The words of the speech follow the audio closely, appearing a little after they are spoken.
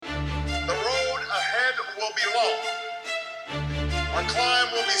will be long. Our climb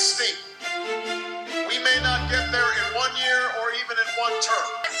will be steep. We may not get there in 1 year or even in one term.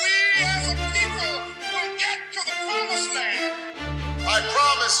 But we as a people will get to the promised land. I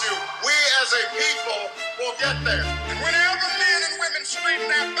promise you, we as a people will get there. And whenever men and women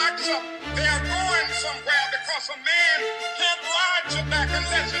straighten their backs up, they are going somewhere, because a man can't ride your back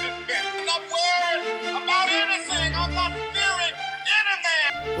unless it is bent. I'm not worried about anything. I'm not fearing any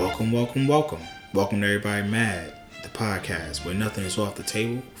man. Welcome to Everybody Mad, the podcast where nothing is off the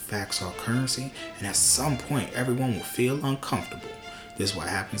table, facts are currency, and at some point everyone will feel uncomfortable. This is what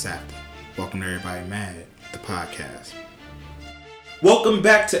happens after. Welcome to Everybody Mad, the podcast. Welcome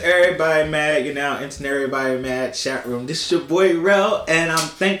back to Everybody Mad. You're now into Everybody Mad chat room. This is your boy Rel, and I'm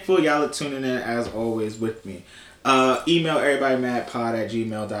thankful y'all are tuning in as always with me. Email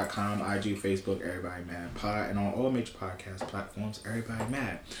everybodymadpod@gmail.com, IG, Facebook, Everybody Mad Pod, and on all major podcast platforms, Everybody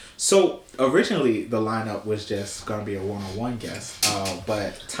Mad. So originally the lineup was just gonna be a one-on-one guest,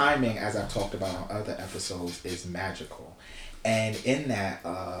 but timing, as I've talked about on other episodes, is magical. And in that,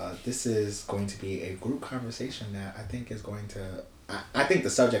 this is going to be a group conversation that I think is going to. I think the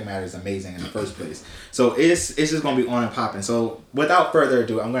subject matter is amazing in the first place. So it's just going to be on and popping. So without further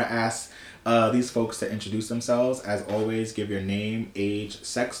ado, I'm going to ask these folks to introduce themselves. As always, give your name, age,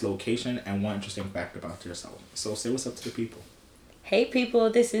 sex, location, and one interesting fact about yourself. So say what's up to the people. Hey people,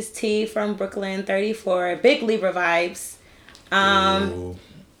 this is T from Brooklyn, 34, big Libra vibes. Ooh.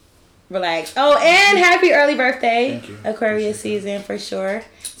 Relax. Oh, and happy early birthday. Thank you. Aquarius season for sure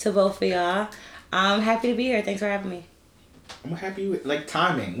to both of y'all. I'm happy to be here. Thanks for having me. I'm happy with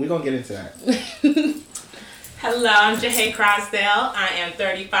timing. We're going to get into that. Hello, I'm Jahay Crosdale. I am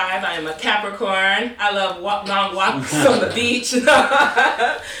 35. I am a Capricorn. I love long walks on the beach.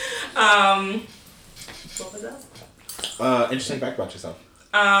 What was that? Interesting fact about yourself.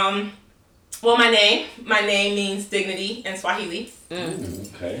 Well, my name means dignity in Swahili.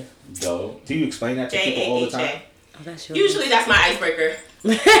 Okay, dope. Do you explain that to people all the time? J-A-H-A. Oh, that's yours. Usually that's my icebreaker.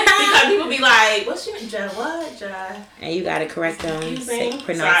 Because people be like, what's your name? Ja, what? Ja. And you gotta correct them. Confusing.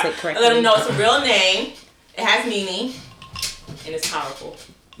 Pronounce So it correctly. I let them know it's a real name. It has meaning. And it's powerful.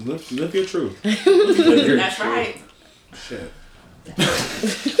 Live your truth. That's right.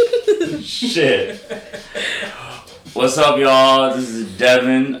 Shit. What's up, y'all? This is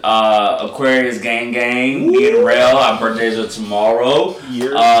Devin, Aquarius Gang. Me and Rel. Our birthdays are tomorrow.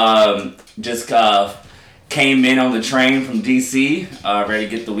 Just came in on the train from DC, ready to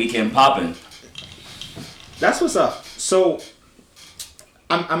get the weekend popping. That's what's up. So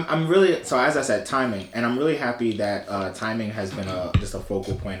I'm really, so as I said, timing, and I'm really happy that timing has been just a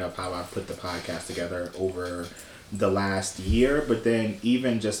focal point of how I put the podcast together over the last year, but then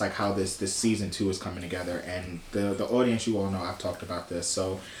even just like how this season 2 is coming together, and the audience, you all know I've talked about this.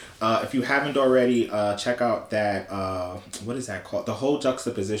 So if you haven't already, check out that what is that called, The Whole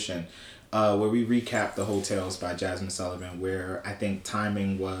Juxtaposition, where we recap The Hotels by Jasmine Sullivan, where I think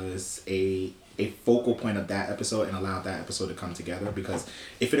timing was a focal point of that episode and allowed that episode to come together, because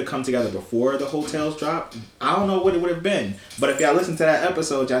if it had come together before The Hotels dropped, I don't know what it would have been. But if y'all listen to that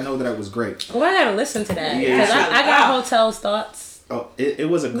episode, y'all know that it was great. Well, I gotta listen to that. Yeah. Because I got Hotels thoughts. Oh, it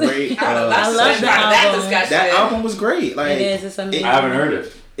was a great I love the that album. discussion. that album was great. Like, It is. It's amazing. I haven't heard it.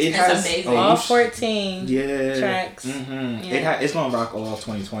 It It's has amazing. All 14 tracks. Mm-hmm. Yeah. It's gonna rock all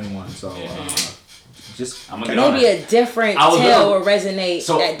 2021. So just I'm gonna get on Maybe it. a different I was tale gonna- will resonate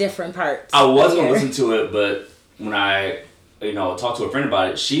So, at different parts. I was gonna Here. listen to it, but when I, talked to a friend about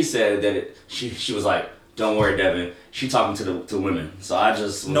it, she said that she was like, "Don't worry, Devin. She talking to women." So I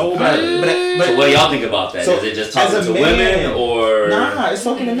just no, but so what do y'all think about that? So, Is it just talking as a to man- women or? Nah, it's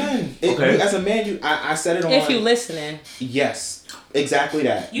talking to men. Okay. As a man, I said it on. If you listening. Yes. Exactly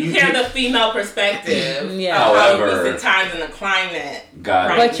that. You hear the female perspective Yeah. of how However- recent times in the climate. Got it.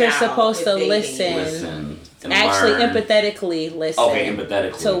 right But you're now supposed is to dating. listen. and Actually, learn. empathetically listen. Okay,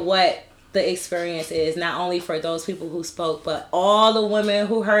 empathetically. To what the experience is, not only for those people who spoke, but all the women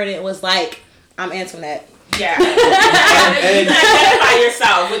who heard it was like, I'm Antoinette. Yeah. You can identify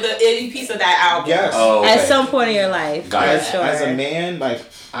yourself with any piece of that album. Yes. Oh, okay. At some point in your life. Got for it. sure. As a man, like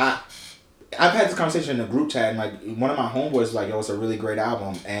I've had this conversation in a group chat, and like one of my homeboys was like, yo, it's a really great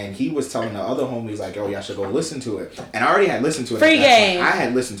album, and he was telling the other homies like, yo, y'all should go listen to it. And I already had listened to it. Free at that game. point. I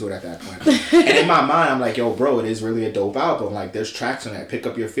had listened to it at that point. And in my mind, I'm like, yo, bro, it is really a dope album. Like, there's tracks on that. Pick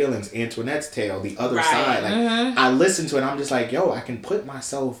Up Your Feelings, Antoinette's Tale, The Other Right. Side. Like, I listened to it, and I'm just like, yo, I can put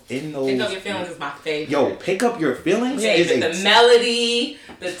myself in those. Pick Up Your Feelings is my favorite. Yo, Pick Up Your Feelings Yeah, is the melody,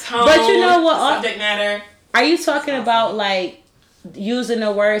 the tone, But you know what? the subject matter. Are you talking about like using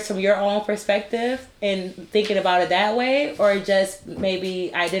the words from your own perspective and thinking about it that way, or just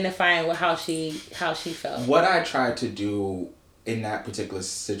maybe identifying with how she felt? What I tried to do in that particular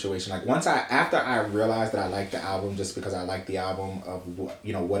situation, like after I realized that I liked the album just because I liked the album of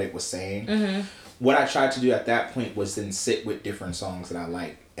what it was saying, what I tried to do at that point was then sit with different songs that I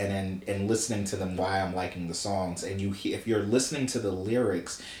like and listening to them, why I'm liking the songs. And if you're listening to the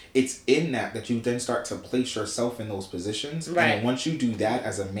lyrics, it's in that you then start to place yourself in those positions. Right. And once you do that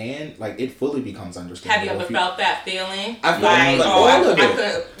as a man, like, it fully becomes understandable. Have you ever felt that feeling? I felt all of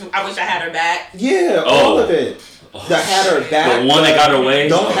it. I wish I had her back. Yeah, all of it. That had her back. The one that got her way.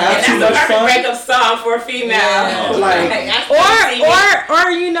 Don't have too And much that's a fun. perfect breakup song for a female. Yeah. Like,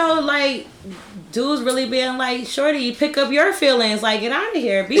 or like dudes really being like, shorty, pick up your feelings, like, get out of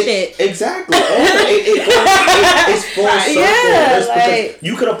here, beat it. Exactly. It's full circle. Yeah, like,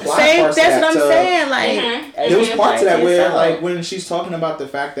 you could apply same, parts that's of that what I'm to, saying. Like, there was parts of that where, yourself. like, when she's talking about the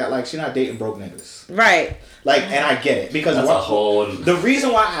fact that, like, she's not dating broke niggas. Right. Like, and I get it because That's a whole. the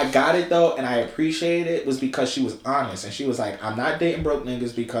reason why I got it though, and I appreciate it, was because she was honest and she was like, "I'm not dating broke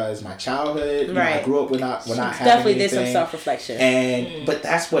niggas because my childhood, you know, I grew up with not having definitely anything." did some self-reflection, and but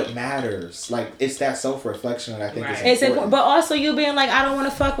that's what matters. Like, it's that self-reflection that I think is important. But also you being like, I don't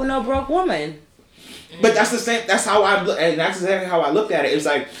want to fuck with no broke woman. But that's the same. That's how and that's exactly how I looked at it. It was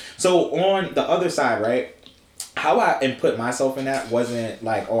like, so on the other side, right? How I put myself in that wasn't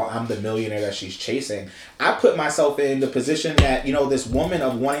like, oh, I'm the millionaire that she's chasing. I put myself in the position that, you know, this woman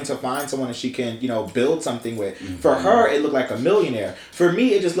of wanting to find someone that she can, you know, build something with. Mm-hmm. For her, it looked like a millionaire. For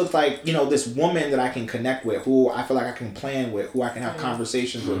me, it just looked like, you know, this woman that I can connect with, who I feel like I can plan with, who I can have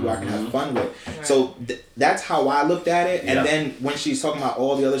conversations with, who I can have fun with. Right. So that's how I looked at it. And then when she's talking about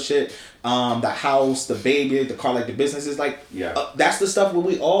all the other shit, the house, the baby, the car, like the businesses, like that's the stuff that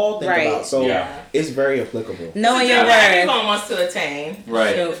we all think about. So it's very applicable. Knowing your worth. Everyone wants to attain.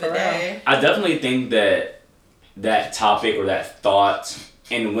 Right. I definitely think that topic or that thought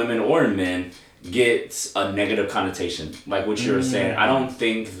in women or in men gets a negative connotation. Like what you were saying, I don't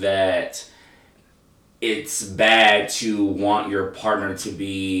think that it's bad to want your partner to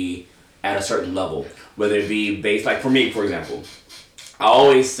be at a certain level, whether it be based, like for me, for example. I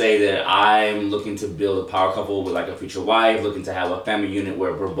always say that I'm looking to build a power couple with like a future wife, looking to have a family unit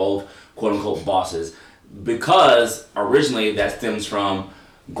where we're both quote unquote bosses. Because originally that stems from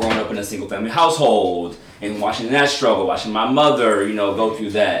growing up in a single family household and watching that struggle, watching my mother, you know, go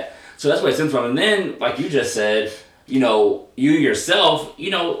through that. So that's where it stems from. And then, like you just said, you know, you yourself,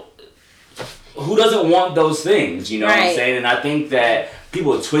 you know, who doesn't want those things, you know what I'm saying? And I think that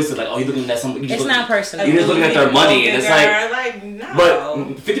people twist it like, oh, you're looking at somebody. It's not personal. You're just looking at their money, and it's like no.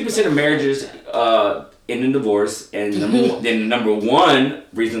 But 50% of marriages end in divorce, and then number one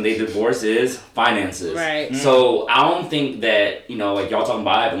reason they divorce is finances. Right. So I don't think that, you know, like y'all talking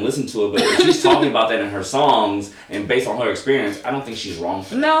about, I haven't listened to it, but if she's talking about that in her songs and based on her experience, I don't think she's wrong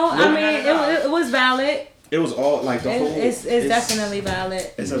for that. No, I mean it was valid. It was all like the whole. It's definitely valid.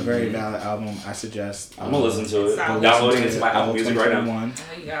 It's a very valid album. I suggest. I'm gonna listen to it. I'm downloading it to my Apple Music right now.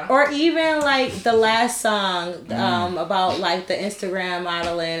 There you go. Or even like the last song about like the Instagram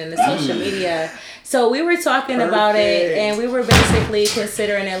modeling and the social media. So we were talking about it, and we were basically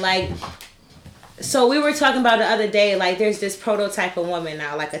considering it like. So we were talking about the other day, like there's this prototype of woman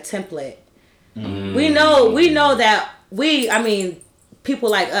now, like a template. We know that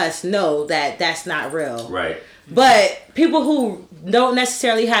people like us know that that's not real. Right. But people who don't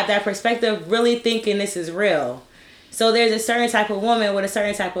necessarily have that perspective really thinking this is real. So there's a certain type of woman with a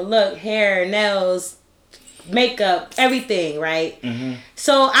certain type of look, hair, nails, makeup, everything, right? Mm-hmm.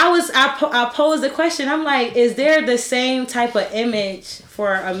 So I posed the question. I'm like, is there the same type of image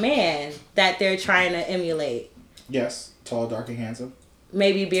for a man that they're trying to emulate? Yes. Tall, dark, and handsome.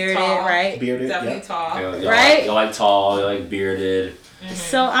 Maybe bearded, tall. Right? Bearded, definitely tall. Right? You like tall, you like bearded. Mm-hmm.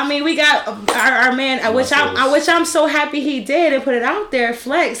 So I mean, we got our man, which I'm so happy he did and put it out there.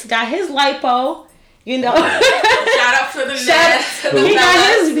 Flex got his lipo, you know. Shout out to the man. He got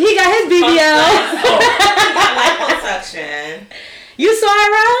his BBL. He got liposuction. You saw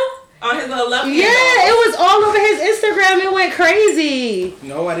it, Ro? On his little left hand. Yeah, it was all over his Instagram. It went crazy.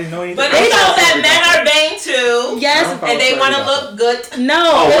 No, I didn't know anything. But they know that men are vain too. Yes, and they want to look good.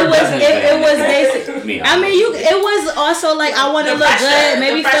 No, it was basic. I mean, it was also like I want to look good.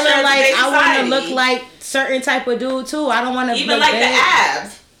 Maybe feeling like I want to look like certain type of dude too. I don't want to even like big. The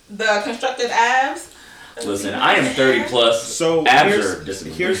abs, the constructed abs. Listen, I am 30 plus. So abs are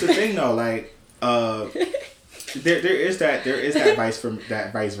disappointing. Here's the thing though, like there is that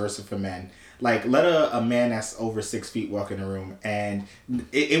vice versa for men. Like, let a man that's over 6 feet walk in the room, and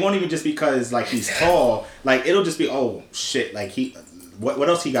it won't even just because like he's tall. Like, it'll just be, oh shit, like what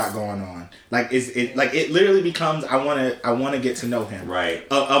else he got going on? Like, it literally becomes I wanna get to know him. Right.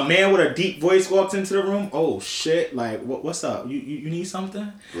 A man with a deep voice walks into the room. Oh shit! Like, what's up? You need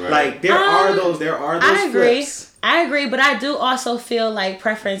something? Right. Like, there are those I agree. flips. I agree, but I do also feel like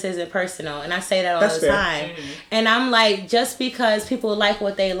preference isn't personal, and I say that all That's the fair. time. And I'm like, just because people like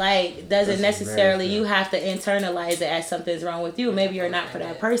what they like doesn't That's necessarily very you have to internalize it as something's wrong with you. Maybe you're not for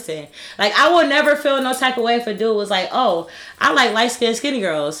that person. Like, I will never feel no type of way if a dude was like, oh, I like light skinned skinny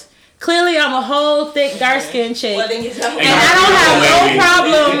girls. Clearly, I'm a whole thick, dark skinned chick. Well, then you tell me. And I don't have no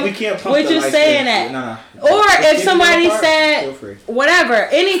problem We can't pump with the you light saying skin. that. No. Or if somebody Feel said free. whatever,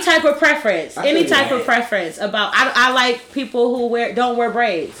 any type of preference, I feel any you. type of preference about I like people who don't wear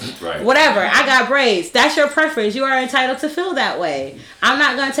braids. Right. Whatever. I got braids. That's your preference. You are entitled to feel that way. I'm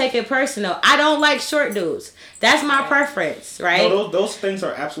not gonna take it personal. I don't like short dudes. That's my preference, right? No, those things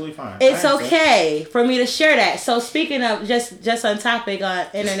are absolutely fine. It's I understand. okay for me to share that. So speaking of just on topic on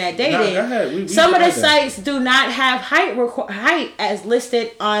internet dating, No, go ahead. We some of the tried that. sites do not have height as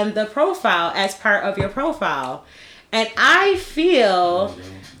listed on the profile as part of your profile, and I feel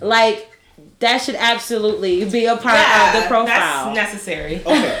like that should absolutely be a part of the profile. That's necessary.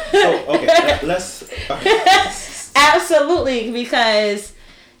 Okay, so let's. Absolutely, because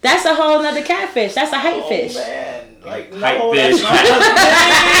that's a whole nother catfish. That's a height fish. Man, like Hype no, fish. that's not-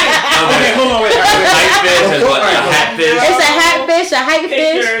 Okay, hold on, wait. Hype fish is what? A hat fish? It's a hat fish, a height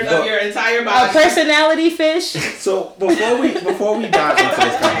fish, Pictures of your entire a body. personality fish. So before we dive into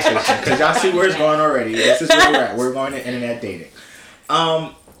this conversation, because y'all see where it's going already. This is where we're at. We're going to internet dating.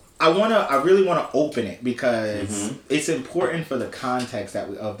 I really wanna open it because it's important for the context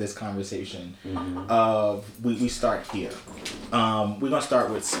of this conversation. We start here. We're gonna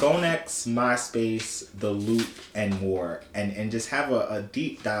start with Skonex, MySpace, The Loop, and more, and just have a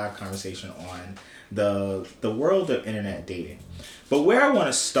deep dive conversation on the world of internet dating. But where I want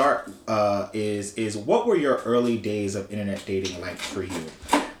to start is what were your early days of internet dating like for you?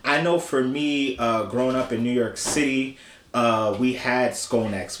 I know for me, growing up in New York City, we had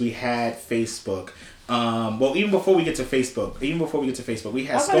Skonex, we had Facebook. Well, even before we get to Facebook, we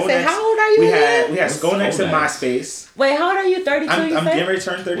had I was Skonex. gonna say, how old are you We again? had Skonex and Skonex? MySpace. Wait, how old are you? 32, I'm you getting said? ready to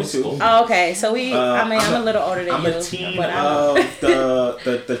turn 32. Oh, okay. So I'm a little older than I'm you. a teen but of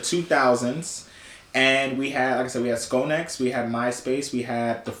the 2000s. And we had, like I said, we had Skonex, we had MySpace, we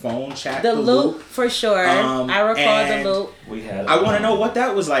had the phone chat, The Loop, for sure. I recall and The Loop. We had. I want to know what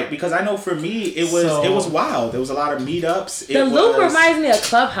that was like because I know for me it was wild. There was a lot of meetups. The Loop reminds me of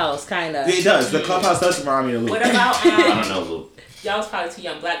Clubhouse, kind of. It does. The Clubhouse does remind me of the Loop. What about I don't know, Luke. y'all was probably too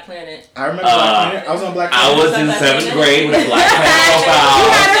young. Black Planet. I remember Black Planet. I was on Black Planet. I was in 7th grade with Black Planet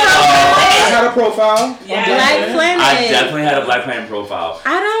I profile. had a profile. Yeah. on Black Planet. I definitely had a Black Planet profile.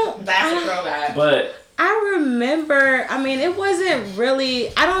 That's a throwback. But I remember, I mean, it wasn't really,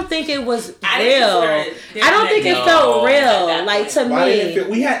 I don't think it was I didn't real. consider it I don't think it No. felt At real, that like point. to Why didn't it me. fit?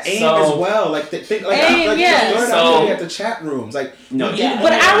 We had AIM So- as well. Like AIM, yes. the third So- out we had the chat rooms. Like No, we yeah. did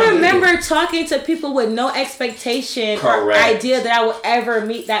But all I that. remember talking to people with no expectation or Correct. idea that I would ever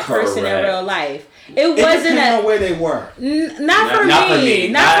meet that person in Correct. real life. It It wasn't depended on a, where they were. not for me.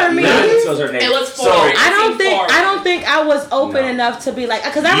 Not for me. It was So foreign. I don't think I was open No. enough to be like,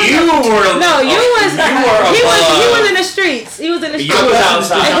 because I you remember. were. No, you was. He above. was in the streets. He was in the You streets. was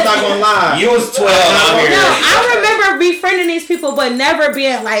outside. I'm not gonna lie. You was 12 out here. No, I remember befriending these people, but never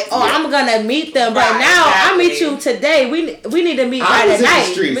being like, "Oh, Yeah. I'm gonna meet them." But Right, now I meet exactly. you today. We need to meet I right was at in the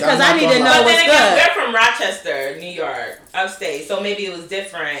night streets, because I'm I not need to gonna know lie. But what's then again, good. we're from Rochester, New York, upstate. So maybe it was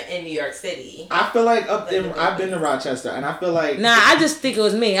different in New York City. I feel like I've been to Rochester, and I feel like Nah, I just think it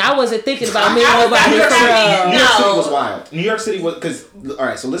was me. I wasn't thinking about me. I was Nobody not for thinking real. about New me. York City No. was wild. New York City was because all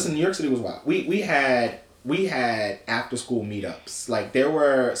right. So listen, New York City was wild. We had after school meetups. Like there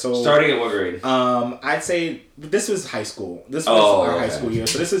were Starting at what grade? I'd say this was high school. This was our high school year.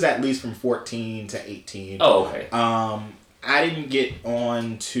 So this is at least from 14 to 18. Oh, okay. I didn't get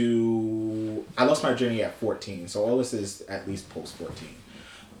on to. I lost my journey at 14. So all this is at least post 14.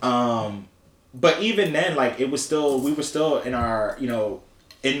 But even then, like we were still in our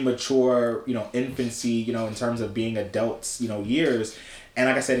immature infancy in terms of being adults years. And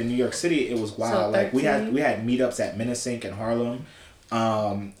like I said, in New York City, it was wild. So like we 13? had meetups at Minnesink in Harlem.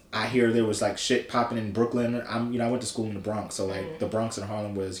 I hear there was like shit popping in Brooklyn. I went to school in the Bronx, so like the Bronx and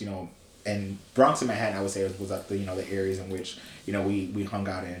Harlem was and Bronx and Manhattan I would say was like the areas in which we hung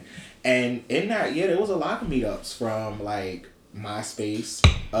out in. And in that there was a lot of meetups from like MySpace,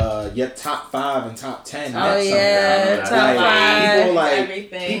 yet top 5 and top 10. Oh yeah, top like, 5. People like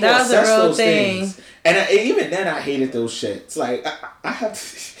Everything. people That was a assess real those thing. things, and even then I hated those shits. Like I have,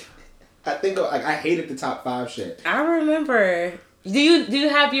 I think like I hated the top 5 shit. I remember. Do you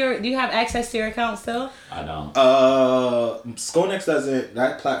have access to your account still? I don't. Skonex doesn't.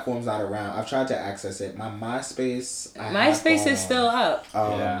 That platform's not around. I've tried to access it. My MySpace. MySpace is still up.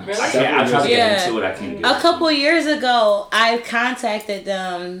 Yeah. Really? I tried to Yeah. get into it. I can't get A couple years ago, I contacted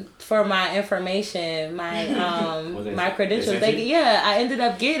them for my information, my my credentials. I ended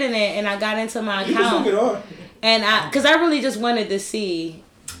up getting it, and I got into my You can still get account, on. and because I really just wanted to see.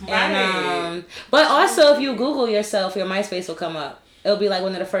 Right. And but also, if you Google yourself, your MySpace will come up. It'll be like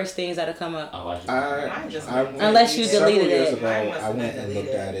one of the first things that'll come up. Oh, I went, Unless you several deleted years it. ago, I must I have went and looked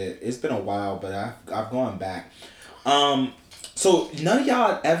deleted at it. It's been a while, but I've gone back. So none of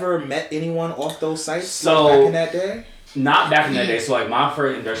y'all ever met anyone off those sites So- back in that day? Not back in that day. So like my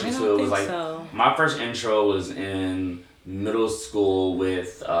first introduction I to don't it was think like so. my first intro was in middle school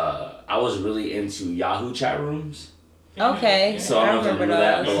with I was really into Yahoo chat rooms. Okay, So I don't know if you remember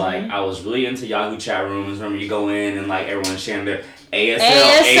that, but those. like I was really into Yahoo chat rooms. Remember you go in and like everyone's sharing their ASL,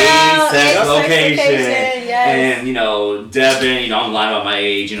 ASL, sex sex location, location, yes. and you know Devin. You know I'm lying about my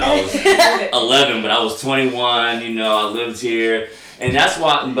age. You know I was 11, but I was 21. You know I lived here, and that's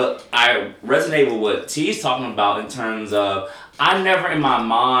why. But I resonate with what T's talking about in terms of I never in my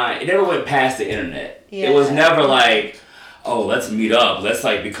mind it never went past the internet. It was Yeah. never like, oh let's meet up, let's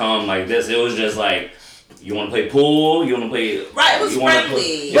like become like this. It was just like. You want to play pool? You want to play? Right, it was you wanna friendly.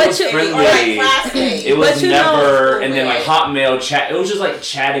 play- It But was you- friendly. Or like classmates. It was But you never, know- and then like Hotmail chat. It was just like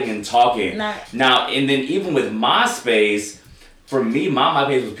chatting and talking. Not- Now and then even with MySpace, for me, my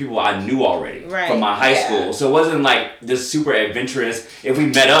MySpace was people I knew already Right. from my high Yeah. school. So it wasn't like this super adventurous. If we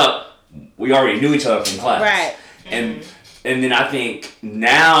met up, we already knew each other from class. Right. And then I think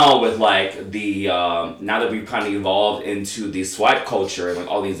now with like the now that we've kind of evolved into the swipe culture and like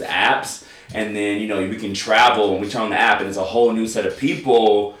all these apps, and then you know we can travel and we turn on the app and it's a whole new set of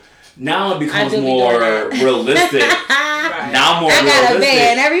people. Now it becomes do be more doing that. realistic. Right. Now more I got a realistic.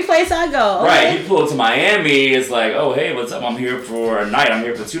 van every place I go. Right, Okay. you pull up to Miami, it's like, oh hey, what's up? I'm here for a night. I'm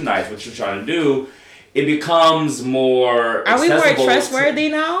here for 2 nights. What you trying to do? It becomes more. Are we more accessible trustworthy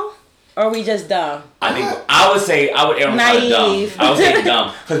now? Or are we just dumb? I think I would say I would err on the side of Naive. dumb. I would say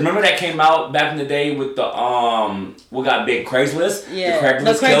dumb because remember that came out back in the day with the what got big Craigslist, Yeah.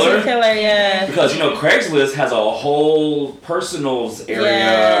 the Craigslist killer. Yeah. Because you know Craigslist has a whole personals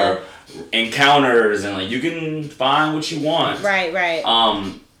area, encounters, and like you can find what you want. Right, right.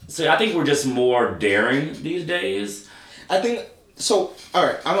 So I think we're just more daring these days. I think so. All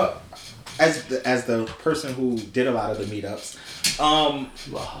right, as the person who did a lot of the meetups.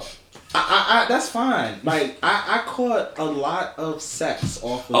 I that's fine. Like I caught a lot of sex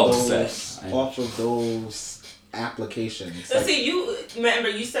off of those applications. So Like, see, you remember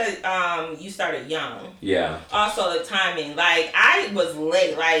you said you started young. Yeah. Also the timing, like I was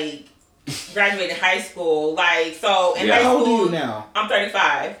late, like graduated high school, like so in Yeah. high how old school. are you now? I'm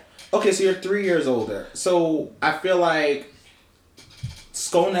 35. Okay, so you're 3 years older. So I feel like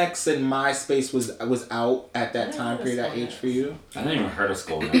Skonex and MySpace was out at that time period, that age for you. I didn't even heard of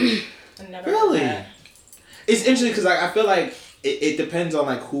school. I never Really? heard that. It's interesting because I feel like it depends on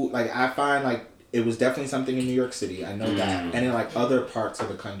like who. Like I find like it was definitely something in New York City. I know that, and in like other parts of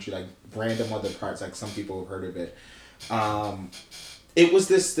the country, like random other parts, like some people have heard of it. It was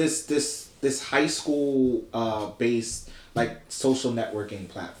this high school based like social networking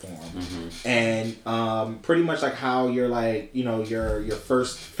platform, and pretty much like how your like your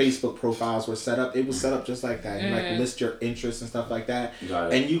first Facebook profiles were set up. It was set up just like that. You like list your interests and stuff like that,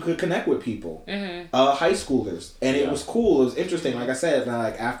 Got it. and you could connect with people, high schoolers, and it was cool. It was interesting. Like I said,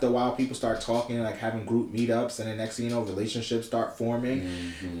 like after a while, people start talking, like having group meetups, and the next thing you know, relationships start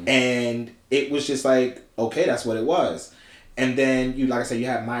forming, and it was just like okay, that's what it was. And then like I said, you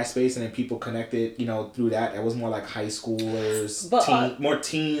had MySpace, and then people connected, through that. It was more like high schoolers, more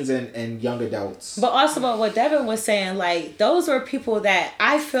teens and young adults. But also about what Devin was saying, like those were people that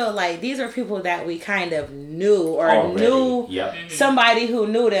I feel like these are people that we kind of knew or Already. knew Yep. somebody who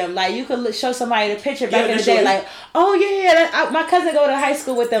knew them. Like you could show somebody the picture back in the initially. day, like, oh yeah, my cousin go to high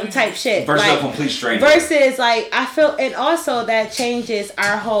school with them type shit. Versus like, a complete stranger. Versus like I feel, and also that changes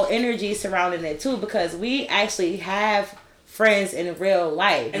our whole energy surrounding it too, because we actually have friends in real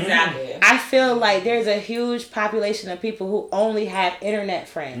life. Exactly. I feel like there's a huge population of people who only have internet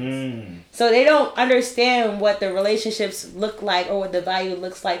friends. So they don't understand what the relationships look like or what the value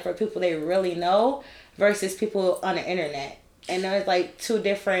looks like for people they really know versus people on the internet. And there's like two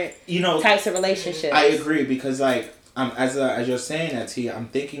different types of relationships. I agree because like as you're saying that, T, I'm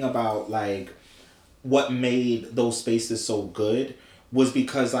thinking about like what made those spaces so good was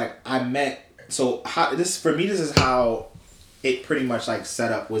because like I met. So how this for me, this is how it pretty much like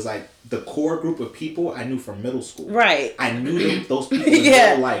set up was like the core group of people I knew from middle school. Right. I knew those people in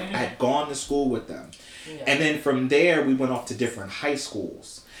real life. I had gone to school with them. Yeah. And then from there, we went off to different high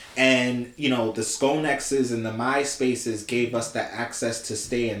schools. And, you know, the Skonexes and the MySpaces gave us the access to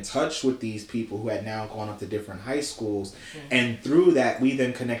stay in touch with these people who had now gone up to different high schools. Mm-hmm. And through that, we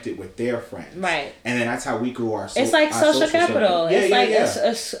then connected with their friends. Right. And then that's how we grew our It's like social capital. Yeah,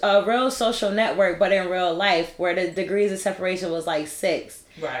 it's a real social network, but in real life, where the degrees of separation was like 6.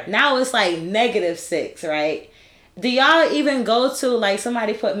 Right. Now it's like -6, right? Do y'all even go to, like,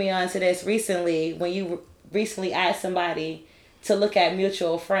 somebody put me onto this recently, when you recently asked somebody to look at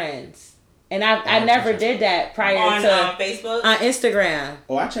mutual friends. And I never did that prior to Facebook? On Instagram.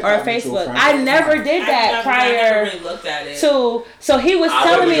 Oh, I checked or out Facebook. friends. I never did that prior I never really looked at it. to. So he was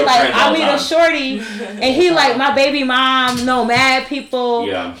telling me like I meet a shorty, and he like my baby mom, no mad people.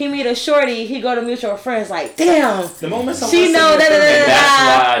 Yeah. He meet a shorty, he go to mutual friends. Like damn, the moment she know that.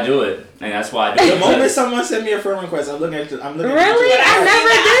 That's why I do it. And that's why I do it. The moment someone sent me a friend request, I'm looking. Really? I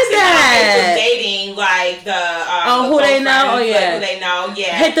never did that. Dating like the who the they know? friends, Oh yeah, who they know?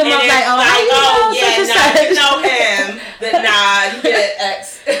 Yeah. Hit them and up like, you know him. Then you get an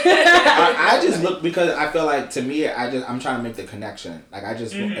ex. I just look because I feel like to me, I'm trying to make the connection. Like I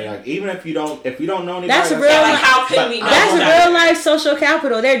just like even if you don't know anybody, that's real. Like, how can we know that's that? real life social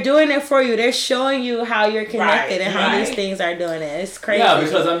capital. They're doing it for you. They're showing you how you're connected and how these things are doing it. It's crazy. Yeah,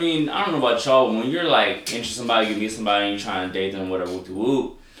 because I mean, I don't know about y'all, but when you're like interested in somebody, you meet somebody, and you're trying to date them, whatever,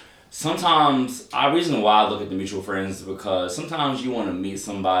 whoop. Sometimes, the reason why I look at the mutual friends is because sometimes you want to meet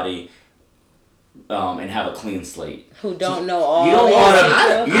somebody and have a clean slate. Who don't know all. You don't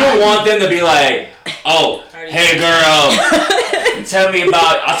want them to be like, oh, hey girl, tell me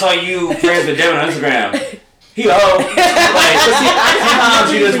about. I saw you friends with Devin on Instagram. Like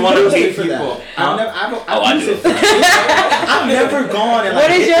sometimes you just want to meet people. I've never gone and like.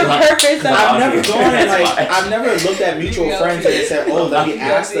 What is your purpose? I've never looked at mutual friends and said, oh, let me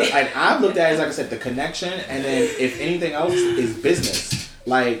ask them. Like I've looked at it as like I said, the connection, and then if anything else is business.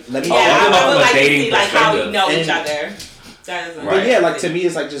 Like let me. I would like to see like how we know each other. But yeah, like to me,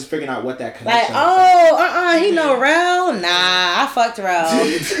 it's like just figuring out what that connection. Like, he know Rel? Nah, I fucked Rel.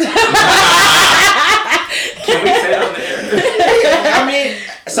 Can we say on there? I mean,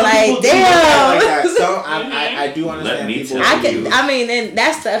 some people do look at it like that. So I do understand people. I mean, and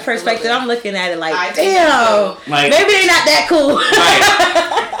that's the perspective I'm looking at it. Like, damn, like, maybe they're not that cool. Right.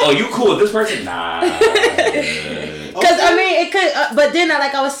 Oh, you cool with this person? Nah. Because I mean, it could. But then,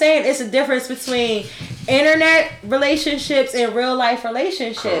 like I was saying, it's a difference between internet relationships and real life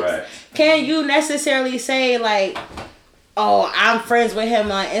relationships. Correct. Can you necessarily say like, oh, I'm friends with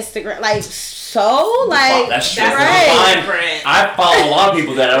him on Instagram? Like, so like that's right. I follow a lot of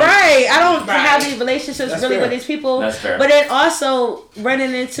people that I don't have these relationships with these people. That's fair. But then also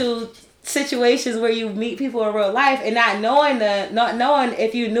running into situations where you meet people in real life and not knowing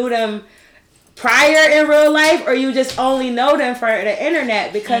if you knew them prior in real life or you just only know them for the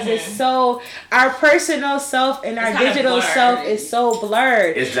internet because it's so our personal self and our digital self is so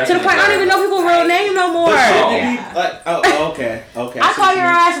blurred to the point I don't even know people's real name no more. Okay. I call your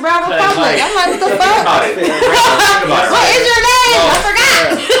ass Brown Republic. I'm like, what the fuck? What is your name? I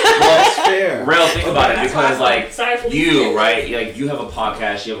forgot. Fair. Real, think about it because like you, right? Like you have a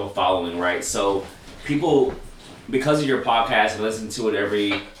podcast, you have a following, right? So people. Because of your podcast, they listen to it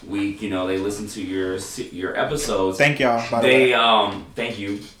every week. You know, they listen to your episodes. Thank y'all. By the way. Thank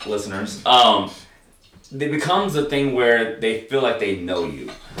you, listeners. It becomes a thing where they feel like they know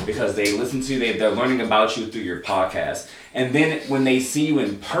you because they listen to they're learning about you through your podcast, and then when they see you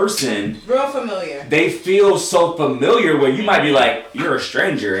in person, real familiar. They feel so familiar where you might be like you're a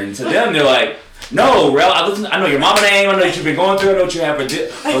stranger, and to them they're like. No, Rel, I know your mama name. I know what you've been going through. I know what you had for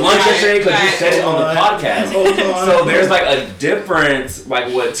lunch yesterday because you said it on the podcast. So there's like a difference,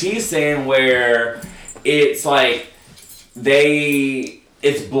 like what T's saying, where it's like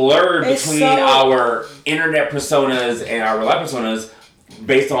it's blurred between our internet personas and our real life personas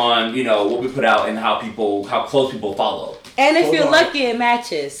based on what we put out and how close people follow. And if you're lucky, it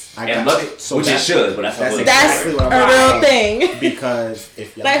matches. Which it should, but that's exactly a real thing. Because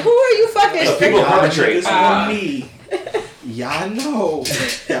if y'all who are you fucking? People perpetrate this on me. Y'all know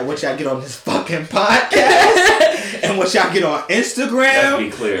that what y'all get on this fucking podcast and what y'all get on Instagram, let's be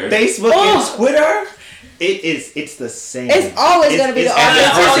clear. Facebook, and Twitter. It's the same. It's always gonna be the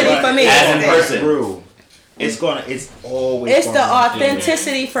authenticity for me. As in person. it's always. It's the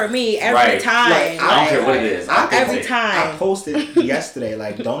authenticity for me every time. Like, I don't care what it is. Every time. I posted yesterday,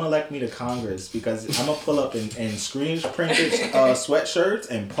 like, don't elect me to Congress because I'm gonna pull up in screen printed sweatshirts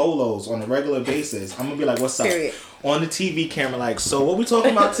and polos on a regular basis. I'm gonna be like, what's up? Period. On the TV camera, like, so what we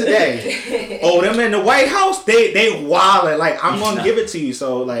talking about today? Oh, them in the White House, they wildin'. Like, I'm gonna give it to you.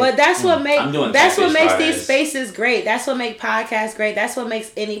 So like, but that's what makes Fridays. these spaces great. That's what makes podcasts great. That's what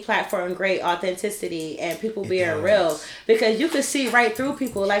makes any platform great. Authenticity and people being real, because you could see right through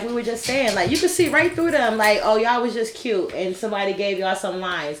people. Like we were just saying, like you could see right through them. Like, oh, y'all was just cute, and somebody gave y'all some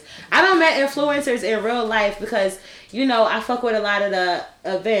lines. I don't met influencers in real life because I fuck with a lot of the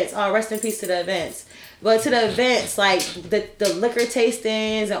events. Oh, rest in peace to the events. But to the events, like the liquor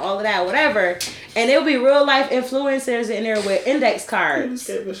tastings and all of that, whatever, and it'll be real life influencers in there with index cards.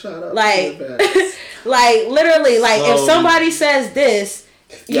 Gave a shout out like, like literally, like if somebody says this,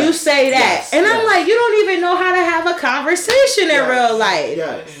 you say that, and I'm like, you don't even know how to have a conversation in real life.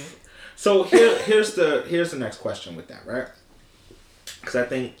 Yes. So here's the next question with that, right? Because I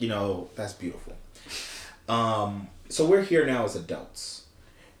think that's beautiful. So we're here now as adults.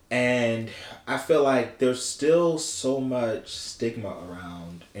 And I feel like there's still so much stigma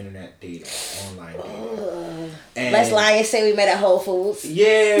around internet dating, online dating. And let's lie and say we met at Whole Foods.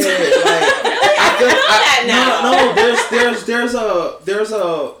 Yeah, like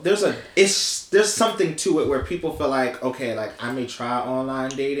there's something to it where people feel like, okay, like I may try online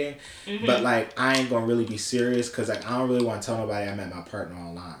dating, but like I ain't gonna really be serious because like I don't really want to tell nobody I met my partner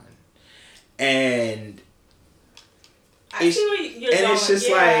online, and. I see where you're going. It's just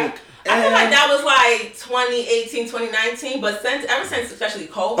like... I feel like that was like 2018, 2019, but ever since especially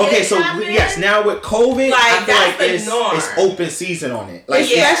COVID happened, yes, now with COVID, like, I feel like it's open season on it. Like,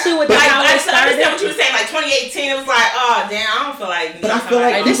 especially with how it started. I understand what you were saying, like 2018, it was like, oh, damn, I don't feel like... But I feel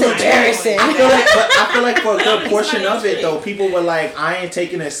like this is embarrassing. I feel like for a good portion of it, though, people were like, I ain't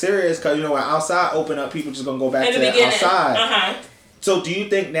taking it serious because, when outside open up, people just going to go back to the outside. So do you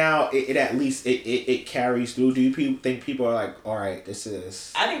think now it at least it carries through? Do you think people are like, all right, this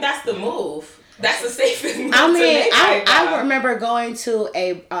is... I think that's the move. That's the safest move. I mean, I remember going to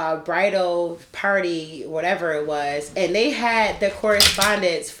a bridal party, whatever it was, and they had the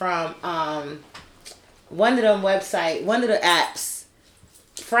correspondence from one of them website, one of the apps,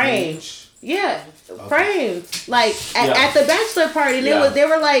 Frames. Yeah, Frames. Like at the bachelor party, and they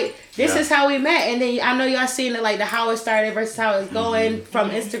were like, this is how we met. And then I know y'all seen it, like the how it started versus how it's going from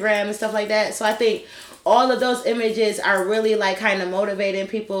Instagram and stuff like that. So I think all of those images are really like kind of motivating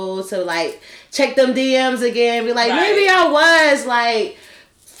people to like check them DMs again, be like, maybe I was like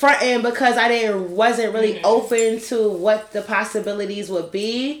fronting because I wasn't really open to what the possibilities would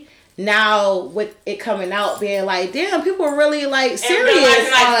be. Now with it coming out, being like, damn, people are really like serious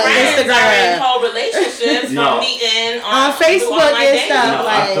on Instagram. Whole relationships from meeting on Facebook and stuff.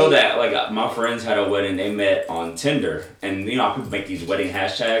 I feel that like my friends had a wedding, they met on Tinder, and how people make these wedding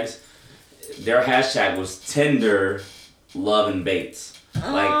hashtags. Their hashtag was Tinder Love and Bates.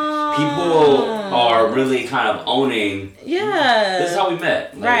 Like people are really kind of owning. Yeah, this is how we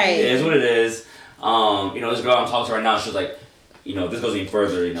met. Like, right, it is what it is. This girl I'm talking to right now, she's like, this goes even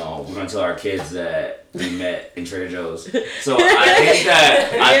further, we're going to tell our kids that we met in Trader Joe's. So I think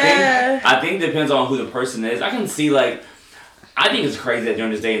that, I think it depends on who the person is. I can see, like, I think it's crazy that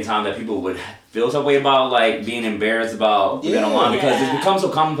during this day and time that people would feel some way about, like, being embarrassed about being online because it's become so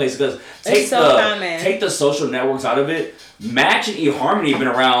commonplace because take the social networks out of it. Match and eHarmony have been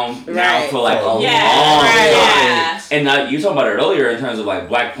around now for like a long time. And you talking about it earlier in terms of like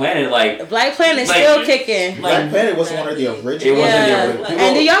Black Planet, like Black Planet still kicking. Black Planet wasn't one of the originals. It wasn't the original.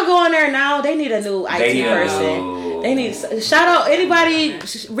 And do y'all go on there now? They need a new IT person. They need shout out anybody.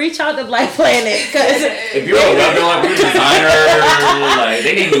 Reach out to Black Planet because if you're a web designer, like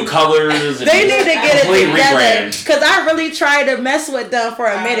they need new colors. They need to get it together. Because I really tried to mess with them for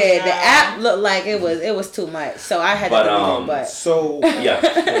a minute. The app looked like it was too much, so I had to delete it. But so yeah, go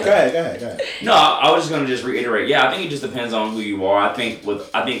ahead. No, I was just gonna just reiterate. Yeah, I think it just depends on who you are. I think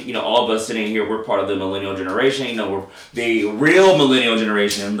all of us sitting here, we're part of the millennial generation. We're the real millennial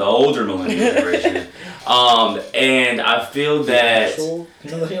generation, the older millennial generation. And I feel that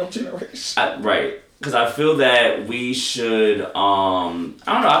millennial generation, right? Because I feel that we should, I don't know,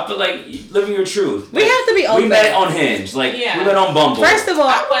 I feel like living your truth. We have to be open. We met on Hinge. Like, we met on Bumble. First of all,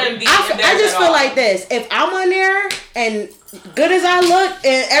 I just feel like this. If I'm on there and good as I look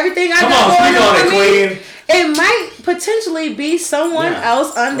and everything I got going on for me, it might potentially be someone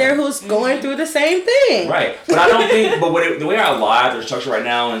else on there who's going through the same thing. Right. But I don't think, the way our lives are structured right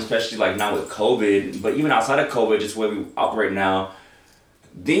now, and especially like now with COVID, but even outside of COVID, just the way we operate now,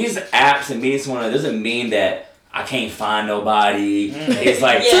 these apps and meeting someone doesn't mean that I can't find nobody. It's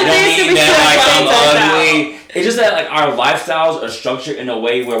like, it don't mean that like I'm ugly. It's just that like our lifestyles are structured in a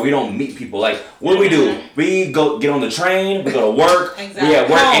way where we don't meet people. Like, what do? We go get on the train, we go to work, we at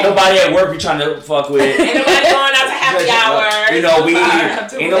work. Ain't nobody at work we trying to fuck with. Ain't nobody going out to happy hour. You know,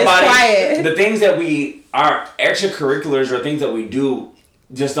 ain't nobody. The things that our extracurriculars or things that we do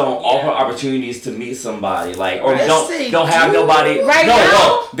just don't offer opportunities to meet somebody, like, or don't have nobody. Right no, now?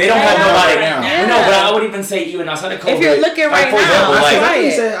 No, they don't have nobody. Right No, but I would even say even outside of COVID. If you're looking like, right for now,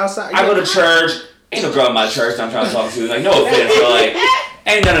 example, I go to church. Ain't no girl in my church that I'm trying to talk to. Like, no offense, but like,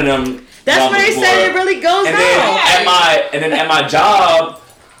 ain't none of them. That's where they say it really goes and on. Then at my job,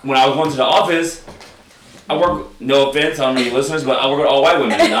 when I was going to the office, I work. No offense on any listeners, but I work with all white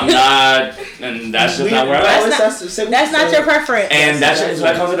women. And I'm not, and that's just not where I'm at. That's not your preference. And so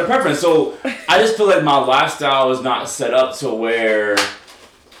that comes with a preference. So I just feel like my lifestyle is not set up to where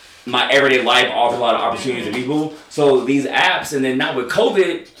my everyday life offers a lot of opportunities to people. So these apps, and then not with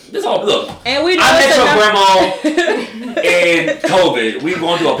COVID. This all look. And we know I met your grandma in COVID. We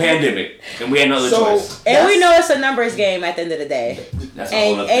going through a pandemic, and we had no other choice. And we know it's a numbers game at the end of the day. That's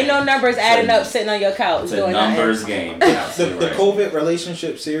and ain't no numbers adding up sitting on your couch it's doing a numbers nothing. game. The COVID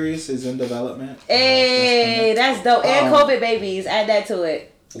relationship series is in development. Hey, that's dope. And COVID babies, add that to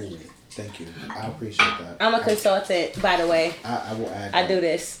it. Ooh, thank you. I appreciate that. I'm a consultant, by the way. I will add. I do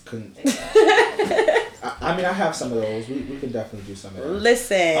this. I mean, I have some of those. We can definitely do some of those.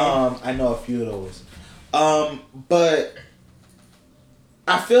 Listen. I know a few of those. But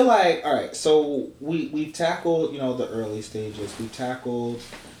I feel like, all right, so we've tackled, the early stages. We've tackled,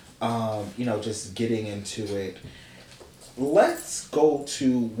 just getting into it. Let's go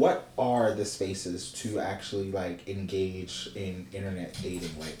to what are the spaces to actually like engage in internet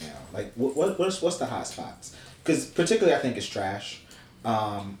dating right now? Like what's the hot spots? Because particularly I think it's trash.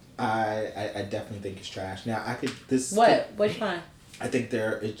 I definitely think it's trash. Now which one? I think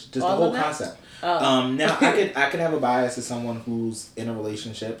it's just all the whole concept. Oh. Now I could have a bias as someone who's in a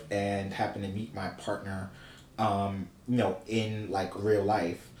relationship and happen to meet my partner, in like real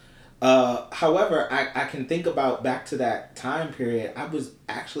life. However, I can think about back to that time period. I was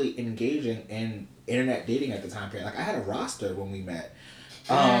actually engaging in internet dating at the time period. Like I had a roster when we met.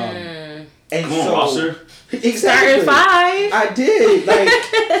 And roster. Exactly. 5. I did. Like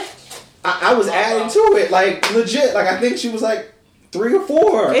I was adding to it. Like legit. Like I think she was like 3 or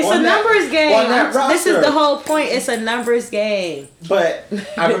 4. It's a numbers game. On that roster. This is the whole point. It's a numbers game. But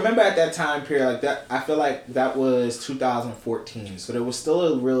I remember at that time period, like that, I feel like that was 2014. So there was still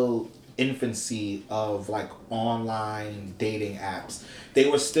a real infancy of like online dating apps. They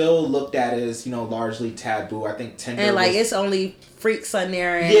were still looked at as, largely taboo. I think Tinder and like it's only freaks on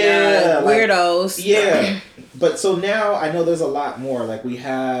there and weirdos. Yeah. But so now I know there's a lot more. Like we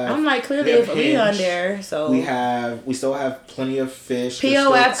have. I'm like clearly if we on there, so we still have Plenty of Fish.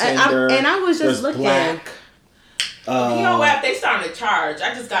 POF and I was just looking. Black. POF, they starting to charge.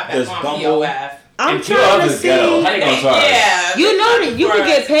 I just got back on Bumble. POF. I'm trying to see. Ghetto. How you gonna charge? Yeah, you know that you can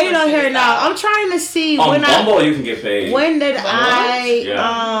get paid on here now. I'm trying to see on Bumble you can get paid. When did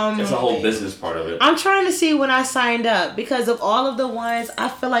it's a whole business part of it. I'm trying to see when I signed up because of all of the ones. I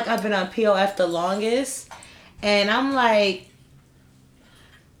feel like I've been on POF the longest, and I'm like,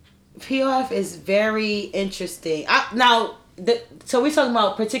 POF is very interesting. So we're talking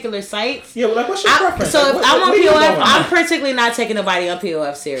about particular sites. Yeah, well, like what's your preference? So like, if I'm on POF, I'm particularly not taking nobody on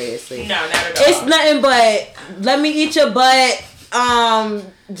POF seriously. No, not at all. It's nothing but let me eat your butt.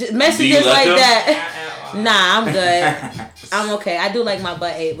 Messages like that. Nah, I'm good. I'm okay. I do like my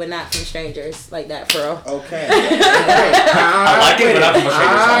butt ate, but not from strangers like that, for real. Okay. I like it, but not from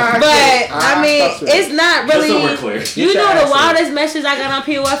strangers. But I mean, it's not really. Just so we're clear. You know the wildest message I got on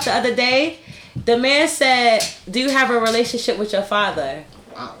POF the other day? The man said, "Do you have a relationship with your father?"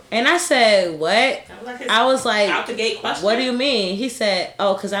 Wow. And I said, "What?" I was like, out the gate question. "What do you mean?" He said,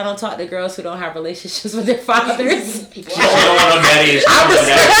 "Oh, because I don't talk to girls who don't have relationships with their fathers." I respect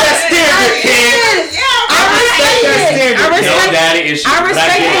that standard. I respected his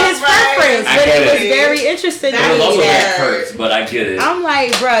preference, but it was very interesting to me. It was also that hurts, but I get it. I'm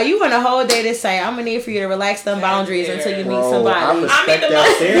like, bro, you want a whole day to say, I'm gonna need for you to relax them boundaries until you meet somebody. I mean, the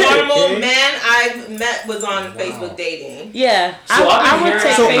most normal man I've met was on Facebook dating. Yeah, so I would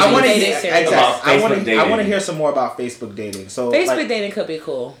take Facebook dating seriously. I want to hear some more about Facebook dating. So Facebook dating could be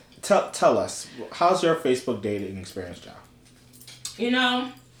cool. Tell us, how's your Facebook dating experience, John?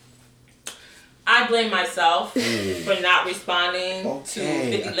 I blame myself for not responding to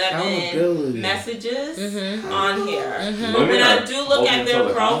 5011 messages on here. When I do look at their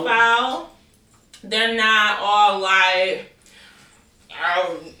profile, they're not all like,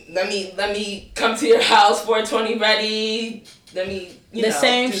 let me come to your house 420 ready. Let me do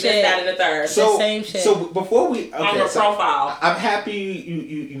same this, shit. that, and the third. So, the same shit. So before we on your profile. I'm happy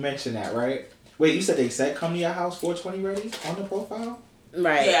you mentioned that, right? Wait, you said they said come to your house 420 ready on the profile?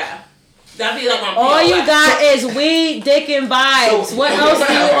 Right. Yeah. That'd be like on All POS. you got is weed, dick, and vibes. So- what else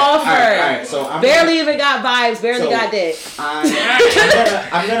do you offer? All right, so I'm barely even got vibes. Barely So- got dick. I'm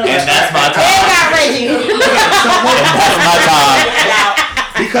gonna And that's my And time. got Reggie. That's my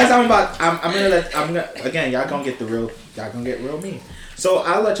time. Because I'm gonna again, y'all gonna get real me. So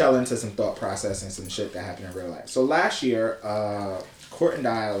I'll let y'all into some thought process and some shit that happened in real life. So last year, Court and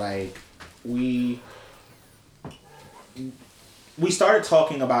I, like, we started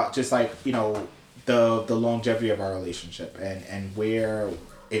talking about just like, you know, the longevity of our relationship and where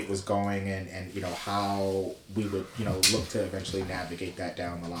it was going and you know how we would, you know, look to eventually navigate that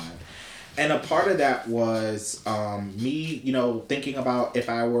down the line. And a part of that was me, you know, thinking about if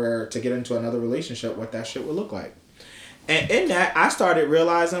I were to get into another relationship, what that shit would look like. And in that, I started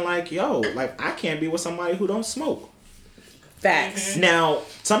realizing, like, yo, like, I can't be with somebody who don't smoke. Facts. Now,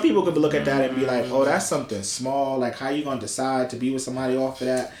 some people could look at that and be like, oh, that's something small. Like, how you going to decide to be with somebody off of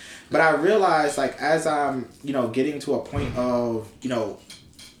that? But I realized, like, as I'm, you know, getting to a point of, you know,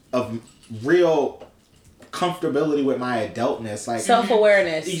 of real comfortability with my adultness, like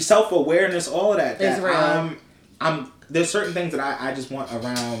self-awareness, all of that. It's real. I'm there's certain things that I just want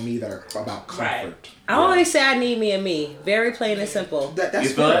around me that are about comfort. Right. I always say I need me and me. Very plain and simple. That's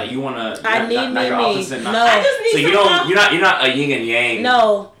You feel that you wanna? I need not me your and me. opposite, No. I just need So you don't. You're not a yin and yang.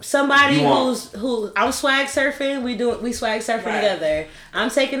 No, somebody You want- who I'm swag surfing. We swag surfing Right. together. I'm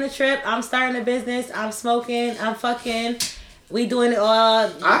taking a trip. I'm starting a business. I'm smoking. I'm fucking. We doing it all.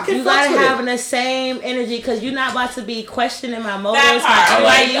 I can You fuck gotta with have it. the same energy because you're not about to be questioning my motives. That part. my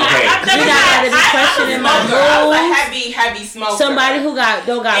like, choice. okay. I've never You're not had- about to be questioning my I was a moves. heavy smoker. Somebody who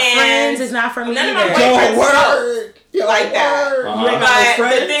don't got And friends is not for me none of my either. boyfriends word. Yo, like that. word. Uh-huh. You ain't got no But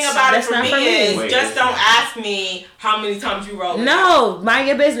friends? the thing about That's it for not me for me. is Wait, just wait. don't ask me how many times you roll. No, mind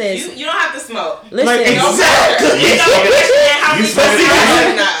your business. You don't have to smoke. Listen, Like, Don't exactly. You don't understand how You many smoking times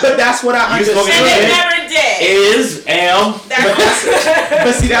it? you roll. But that's what I You smoking And understood. it it? never did.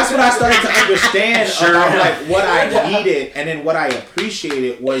 But see, that's what I started to understand Sure. about like what I needed, and then what I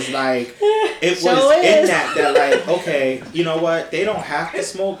appreciated was like it Sure was in is. that like, okay, you know what? They don't have to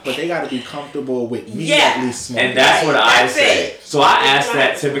smoke, but they got to be comfortable with me Yeah. at least smoking. And that's what I That's say. it. So I asked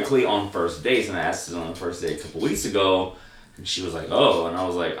That's that what I typically on first dates, and I asked it on the first date a couple weeks ago, and she was like, "Oh," and I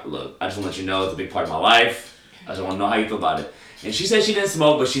was like, "Look, I just want to let you know it's a big part of my life. I just want to know how you feel about it." And she said she didn't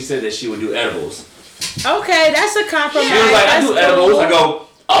smoke, but she said that she would do edibles. okay, that's a compromise. She was like, "I That's do edibles." cool. I go,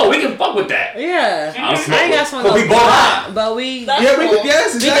 "Oh, we can fuck with that." Yeah. I don't smoke, I ain't got some but we both high. but we That's Yeah, we cool. could,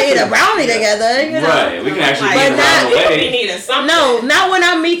 yes, we exactly. can eat a brownie together, you know. Right, we can actually Like, get But around not- the People be way. needing something. No, not when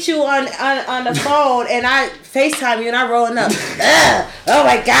I meet you on the phone and I FaceTime you and I rolling up. Ugh, oh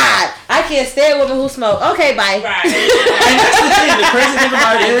my God. I can't stand women who smoke. Okay, bye. Right. And that's the thing. The crazy thing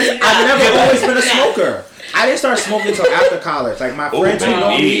about it is, I've never always been a smoker. I didn't start smoking until after college. Like my friends who know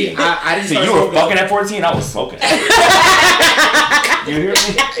me, I didn't So start you were smoking. fucking at 14? I was smoking. You hear me?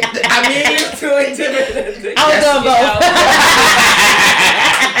 I mean, Too intimidating. I was doing both.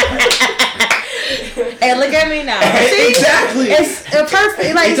 And look at me now. See? exactly. It's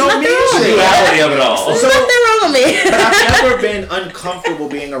perfect. Like, It there's don't nothing mean wrong with shit. me. Duality of it all. There's So- nothing wrong with me. But I've never been uncomfortable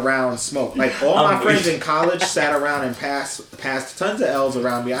being around smoke. Like all my friends in college sat around and passed tons of L's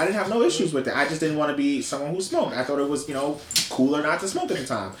around me. I didn't have no issues with it. I just didn't want to be someone who smoked. I thought it was, you know, cooler not to smoke at the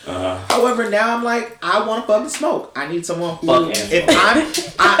time. However, now I'm like, I want to fucking smoke. I need someone who, Fuck and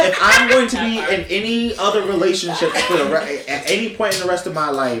if I'm going to be in any other relationship for at any point in the rest of my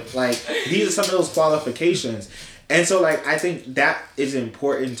life, like these are some of those qualifications. And so, like, I think that is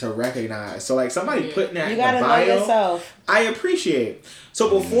important to recognize. So, like, somebody putting that You in gotta the know bio, yourself. I appreciate. So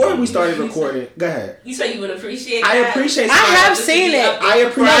before we started recording, go ahead. You said you would appreciate I that? appreciate. I somebody- have seen it. I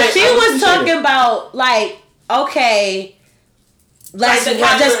appreciate. No, I she was appreciate talking it. about, like, okay, let's Like the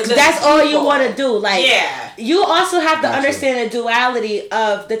kind of- the that's all you people. want to do. Like, Yeah. you also have to Gotcha. understand the duality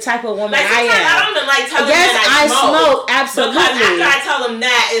of the type of woman Like I sometimes I am. don't even like telling Yes, them I I smoke, absolutely. Because after I tell them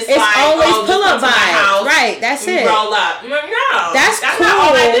that, it's It's like, always oh, pull just up come to my vibes. house, Right, that's we it. roll up. I'm like, no, That's cool, not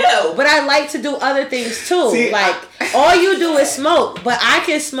all I do. but I like to do other things too. See, like, all you do is smoke, but I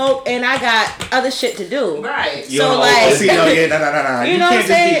can smoke and I got other shit to do. Right. You So, don't know like- what- See, no, yeah, no. You You know what can't I'm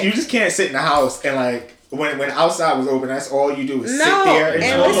saying? you just can't sit in the house and like When outside was open, that's all you do is sit No, there and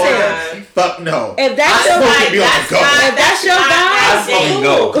and smoke. listen. Fuck no. If that's I your smoke and be on the go. if that's your I smoke and vibe,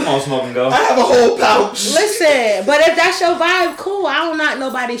 go. Come on, smoke and go. I have a whole pouch. listen. But if that's your vibe, cool. I don't knock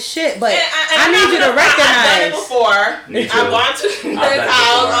nobody's shit, but And I need you to I've done it recognize. before. Me too. I've gone to done their it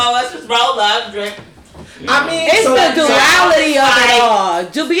house. before. Oh, let's just roll up, drink. I mean, It's so, the duality of it like- all.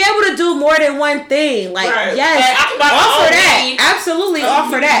 To be able to do more than one thing, like Right. yes, And I can buy my offer own that. weed. Absolutely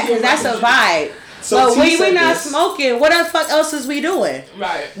offer that because that's a vibe. So but T when we said not this. smoking, what the fuck else is we doing?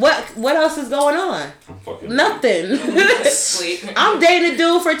 Right. What else is going on? I'm fucking Nothing. Sleep. I'm dating a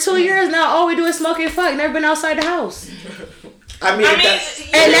dude for 2 years now. All we do is smoke and fuck. Never been outside the house. I mean, I mean,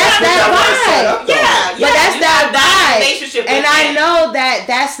 And that's that vibe. Yeah, But that's you that have that vibe. relationship And with I him. know that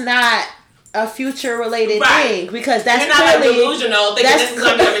that's not a future related Right. thing because that's You're not like clearly delusional thinking this is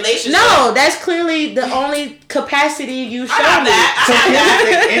gonna be a relationship. No, that's clearly the only capacity you show I got me. that. So I got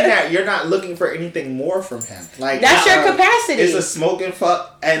here's that. the thing, in that you're not looking for anything more from him. Like That's your capacity. It's a smoking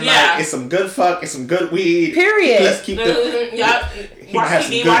fuck and Yeah. like it's some good fuck, it's some good weed. Period. Let's keep the. Mhm, yeah. He might have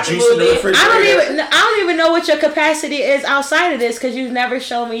some TV, good watch a juice in the movie. refrigerator. I don't even know what your capacity is outside of this because you've never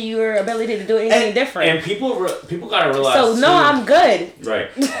shown me your ability to do anything different. And people gotta realize. So no, too, I'm good. Right.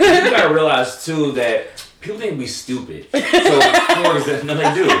 You gotta realize too that people think we stupid. So for example, no,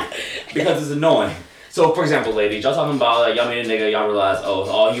 they do because it's annoying. So for example, ladies, y'all talking about like y'all meet a nigga, y'all realize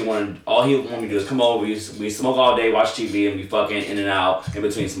all he want me to do is come over, we smoke all day, watch TV, and we fucking in and out in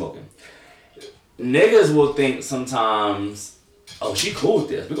between smoking. Niggas will think sometimes, oh, she cool with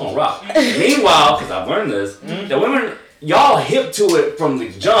this, we gonna rock. Meanwhile, because I've learned this, that women y'all hip to it from the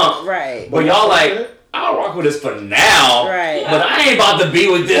jump, Right. but y'all like. I'll rock with this for now. Right. But I ain't about to be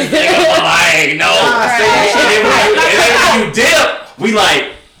with this nigga for like, no. Right. And then when you dip, we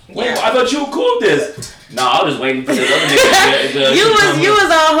like, wait, Yeah. I thought you were cool with this. No, I was just waiting for this other nigga. You was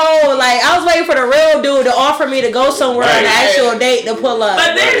on hold like I was waiting for the real dude to offer me to go somewhere on Right. an actual date to pull up.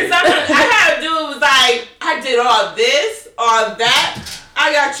 But then sometimes I had a dude who was like, I did all this, all that.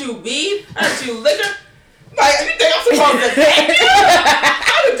 I got you weed, I got you liquor. Like, you think I'm supposed to thank you?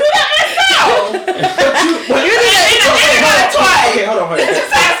 I would do that myself. Okay, hold on. To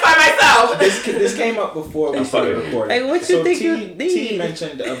satisfy myself. This came up before we started recording. Like, what you think T, you T need?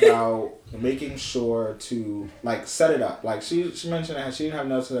 mentioned about making sure to like set it up. Like she mentioned that she didn't have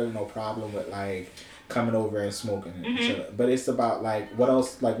necessarily no problem with like coming over and smoking and shit. But it's about like what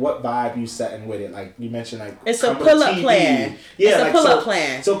else, like what vibe you setting with it. Like you mentioned, like It's a come with pull-up TV. plan. Yeah, It's a like, pull-up so,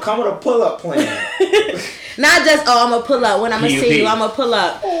 plan. So come with a pull-up plan. Not just I'm gonna pull up when I'm gonna see you. I'm gonna pull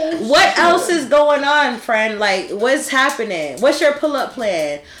up. What else is going on, friend? Like what's happening? What's your pull up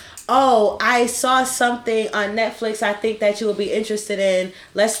plan? Oh, I saw something on Netflix. I think that you will be interested in.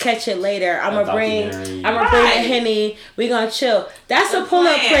 Let's catch it later. I'm gonna bring Right. a Henny. We gonna chill. That's a pull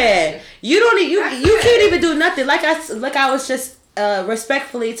up plan. plan. You don't. You can't even do nothing. Like I was just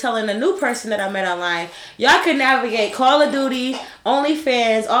respectfully telling a new person that I met online, y'all can navigate Call of Duty,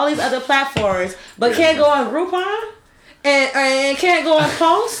 OnlyFans, all these other platforms, but can't go on Groupon and can't go on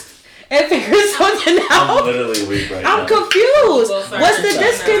Post and figure something I'm out. literally weak right I'm now. confused. Google search What's the it up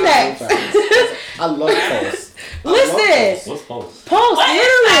disconnect? I love Post. Listen, What's post? Post, What is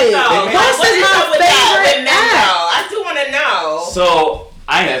literally. that, though? Post What is is up my with that favorite with men, app. though? I do want to know. So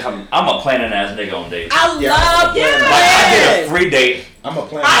I'm a planning ass nigga on dates. I Yeah, love yeah. Like I did Yes. a free date. I'm a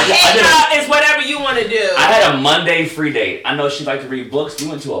plan. I I hate did a- how it's whatever you want to do. I had a Monday free date. I know she liked to read books. We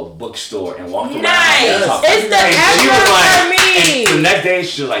went to a bookstore and walked around. Nice. And talked. It's the And she effort was like, for me. and the next day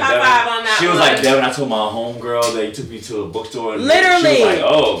she was like, High Devin. five on that She was one. like, Devin, I told my homegirl that you took me to a bookstore. And Literally. She was like,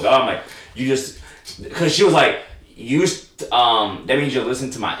 oh God, I'm like, you just, because she was like, that means you're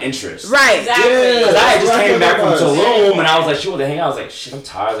listening to my interests. Right. Exactly. Because I had just Right, came back from right. Tulum and I was like, she wanted to hang out. I was like, shit, I'm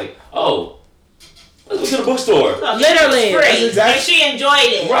tired. I was like, oh, let's go to the bookstore. Literally. It's free. That's exactly- And she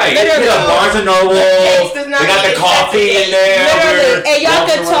enjoyed it. Right. Literally. We got Barnes and Noble. taste does not They got make the coffee in sense. there. Literally. We're And y'all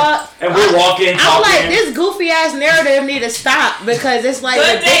walking can around. talk. And we're walking, I'm talking. like, this goofy ass narrative need to stop because it's like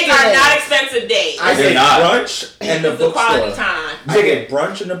Good dates ridiculous. are not expensive dates. I They're did not. brunch and the It's a quality bookstore. time. I did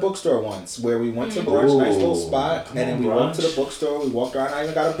brunch in the bookstore once, where we went to brunch, nice little Ooh, spot, come and then on, we went to the brunch. bookstore. We walked around. I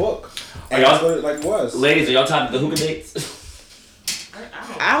even got a book, Are and y'all- that's what it like was. Ladies, are y'all tired of the hookah dates?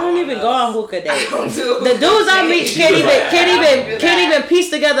 I don't even go on hookah dates. I don't do The dudes I meet can't even piece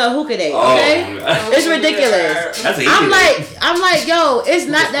together a hookah date. Okay, Oh, it's ridiculous. that's easy. I'm like, yo, it's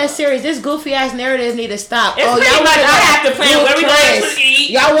not that serious. This goofy ass narrative need to stop. It's pretty y'all much wanna I go have to plan do where we trips. going to eat.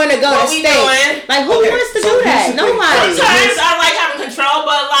 Y'all want to go What to we steak? doing? Like, who Okay, wants to so do here's that? the thing. Nobody. Sometimes I like having control,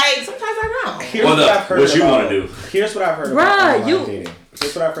 but like sometimes I don't. Here's Well, what I've heard what you about- wanna do. Here's what I've heard Bruh, about online you- dating.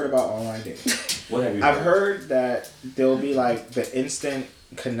 Here's what I've heard about online dating. What have you I've heard that there'll be like the instant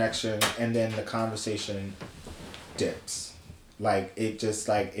connection, and then the conversation dips. Like it just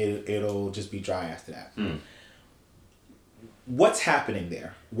like it'll just be dry after that. What's happening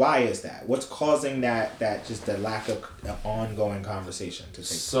there? Why is that? What's causing that just the lack of ongoing conversation to take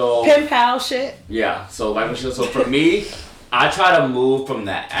place? So Pen pal shit. yeah, so for me, I try to move from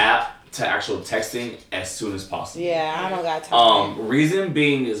the app to actual texting as soon as possible. Yeah, I don't got time. Reason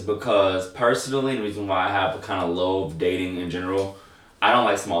being is because personally, the reason why I have a kind of low of dating in general, I don't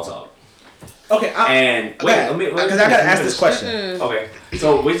like small talk. Okay, because I gotta ask this question. Okay,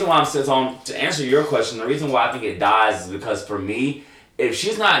 so the reason why I'm sitting on to answer your question, the reason why I think it dies is because for me, if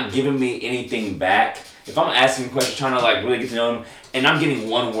she's not giving me anything back, if I'm asking questions, trying to like really get to know them, and I'm getting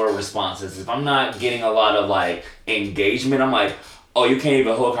one word responses, if I'm not getting a lot of like engagement, I'm like, oh, you can't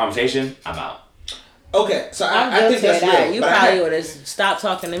even hold a conversation, I'm out. Okay, so I think that's real. You probably would have stopped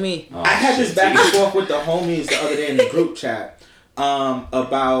talking to me. I had this back and forth with the homies the other day in the group chat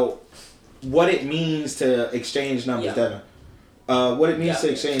about what it means to exchange numbers, Devin. What it means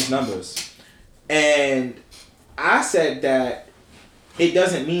to exchange numbers. And I said that it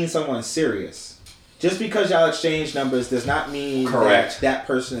doesn't mean someone's serious. Just because y'all exchange numbers does not mean that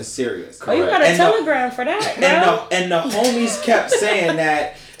person is serious. Correct. Oh, you got a Telegram for that, bro. And the homies kept saying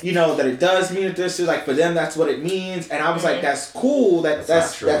that, you know, that it does mean that this is like, for them, that's what it means. And I was like, that's cool. That's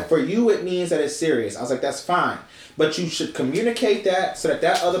that for you, it means that it's serious. I was like, that's fine. But you should communicate that so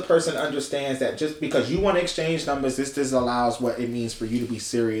that other person understands that just because you want to exchange numbers, this allows what it means for you to be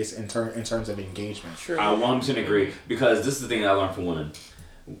serious in terms of engagement. True. I 100% agree, because this is the thing that I learned from women.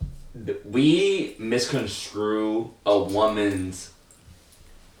 We misconstrue a woman's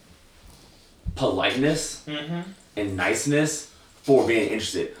politeness and niceness for being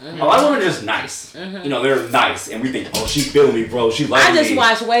interested. A lot of women are just nice. You know, they're nice, and we think, oh, she feeling me, bro. She likes me. I just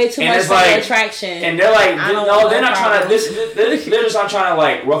watch way too much for the attraction. And they're like, no, they're not trying to. They're just not trying to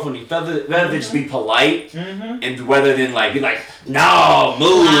like ruffle any feathers. Rather than just be polite, and rather than like be like, no,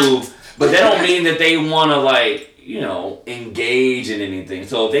 move. But that don't mean that they want to like, you know, engage in anything.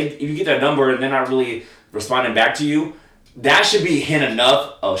 So if you get their number and they're not really responding back to you, that should be hint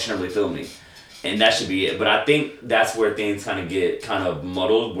enough. Oh, she not really feeling me. And that should be it. But I think that's where things kind of get kind of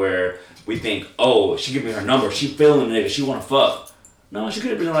muddled, where we think, oh, she give me her number, she feeling it, she want to fuck. No, she could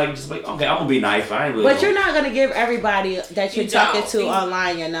have been like, just like, okay, I'm going to be nice, but I ain't really. But you're not going to give everybody that you're talking to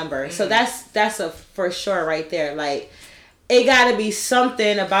online your number. So that's a for sure right there. Like, it got to be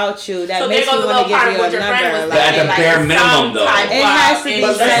something about you that makes you want to give you a number. Like, at the bare minimum, though. It has to be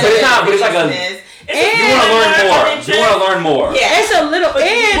something. But it's not, but it's like a... You want to learn more. You want to learn more. Yeah, it's a little. But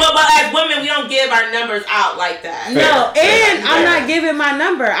as women, we don't give our numbers out like that. No, and I'm not giving my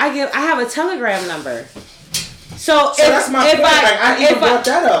number. I have a Telegram number. So that's my point. I brought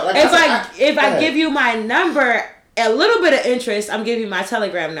that up. Like, if I give you my number, a little bit of interest, I'm giving you my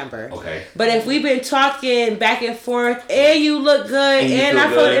Telegram number. Okay. But if we've been talking back and forth, and you look good, and I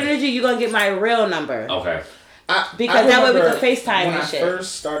feel energy, you're gonna get my real number. Okay. Because that way we can FaceTime when and shit. When I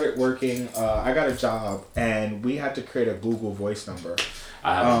first started working, I got a job and we had to create a Google Voice number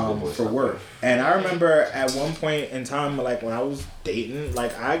for work. And I remember at one point in time, like when I was dating,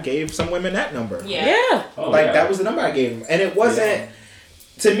 like I gave some women that number. Yeah. That was the number I gave them. And it wasn't,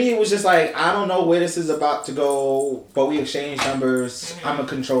 to me, it was just like, I don't know where this is about to go, but we exchange numbers. I'm going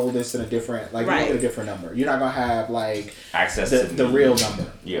to control this in a different, like, you get a different number. You're not going to have, like, access to the real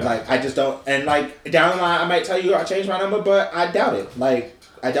number. Yeah. Like, I just don't, and, like, down the line, I might tell you I changed my number, but I doubt it. Like,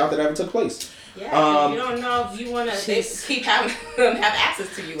 I doubt that ever took place. Yeah, you don't know if you want to keep having them have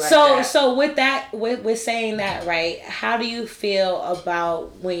access to you like that. So with that, with saying that, right, how do you feel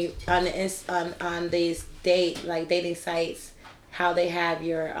about when you, on these dating sites, how they have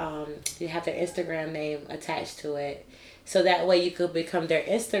you have their Instagram name attached to it, so that way you could become their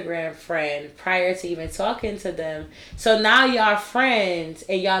Instagram friend prior to even talking to them. So now y'all friends,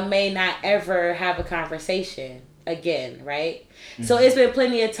 and y'all may not ever have a conversation again, right? Mm-hmm. So it's been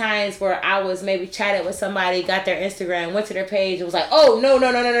plenty of times where I was maybe chatted with somebody, got their Instagram, went to their page, and was like, oh,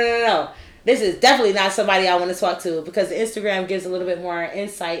 no. This is definitely not somebody I want to talk to, because the Instagram gives a little bit more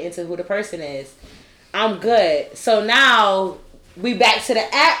insight into who the person is. I'm good. So now we back to the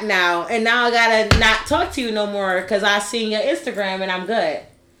app now, and now I gotta not talk to you no more because I seen your Instagram and I'm good.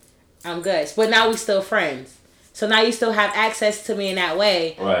 But now we still friends. So now you still have access to me in that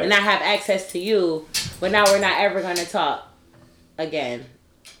way, right, and I have access to you, but now we're not ever gonna talk again.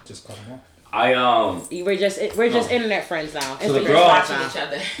 Just cut them off. We're just internet friends now. So the girl watching each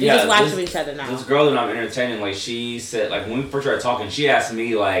other. You're just watching each other now. This girl that I'm entertaining, like, she said, like, when we first started talking, she asked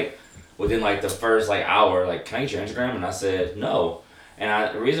me, like, within like the first like hour, like, can I get your Instagram? And I said no.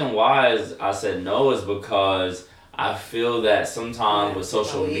 And the reason why is I said no is because I feel that sometimes with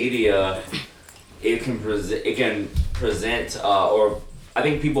social media, it can present or I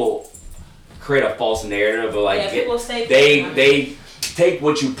think people create a false narrative of like people say they take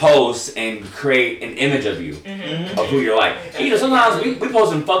what you post and create an image of you of who you're like. And, you know, sometimes we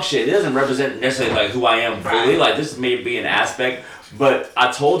post some fuck shit. It doesn't represent necessarily like who I am fully. Like this may be an aspect, but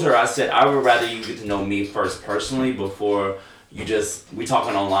I told her, I said I would rather you get to know me first personally before we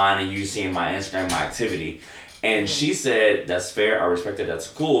talking online and you seeing my Instagram, my activity. And she said, that's fair, I respect it, that's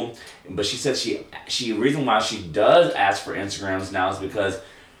cool. But she said she reason why she does ask for Instagrams now is because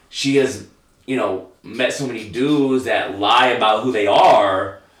she has, you know, met so many dudes that lie about who they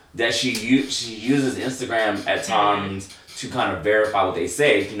are that she uses Instagram at times to kind of verify what they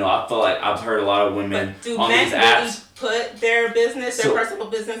say. You know, I feel like I've heard a lot of women on these apps put their personal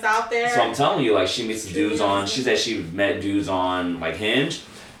business out there. So I'm telling you, like, she meets the dudes on, she said she met dudes on, like, Hinge,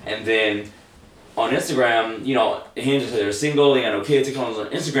 and then on Instagram, you know, Hinge, they're single, they got no kids, they come on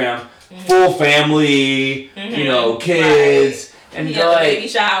Instagram, full family, you know, kids, and they're like, baby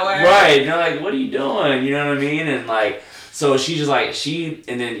shower. Right, and they're like, what are you doing? You know what I mean? And like, so she's just like,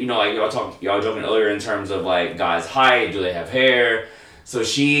 and then, you know, like, y'all joking earlier in terms of like, guys' height, do they have hair? So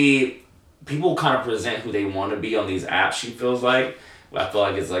people kind of present who they want to be on these apps, she feels like. I feel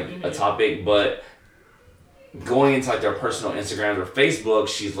like it's like a topic, but going into like their personal Instagrams or Facebook,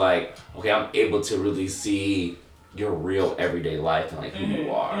 she's like, okay, I'm able to really see your real everyday life and like who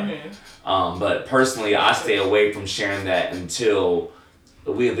you are. But personally, I stay away from sharing that until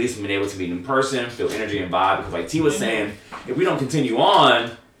we at least been able to meet in person, feel energy and vibe. Because like T was saying, if we don't continue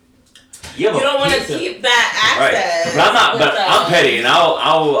on, you don't want to keep that access. Right. But I'm not. But I'm petty, and I'll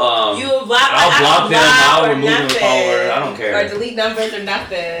block them. I'll remove them forward. I don't care. Or delete numbers or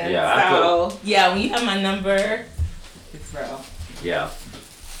nothing. Yeah. So when you have my number, it's real. Yeah.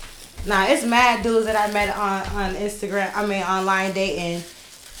 Nah, it's mad dudes that I met on Instagram. I mean, online dating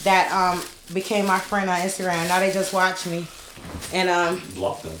that became my friend on Instagram. Now they just watch me, and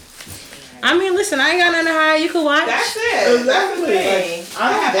block them. I mean, listen, I ain't got nothing to hide. You can watch. That's it. Exactly. Like,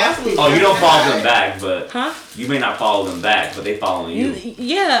 I have absolutely. Oh, you don't follow them back, but huh? You may not follow them back, but they follow you.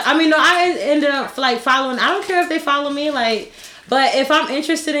 Yeah, I mean, no, I ended up like following. I don't care if they follow me, like, but if I'm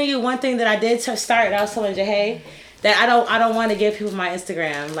interested in you, one thing that I did start, I was telling Jahay that I don't want to give people my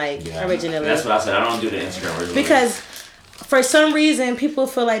Instagram originally. That's what I said. I don't do the Instagram originally because for some reason people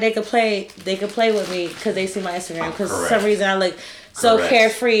feel like they could play with me because they see my Instagram because for some reason I look so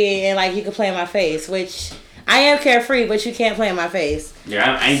carefree and like you can play in my face, which I am carefree, but you can't play in my face.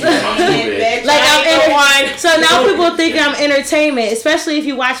 Yeah, I'm stupid. Like I'm so now people think I'm entertainment, especially if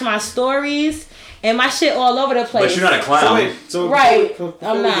you watch my stories and my shit all over the place. But you're not a clown. So right. Before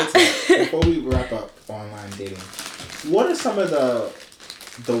I'm not. Before we wrap up online dating, what are some of the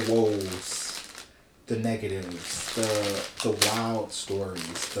woes, the negatives, the wild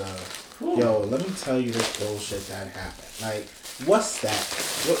stories, let me tell you this bullshit that happened. Like, what's that?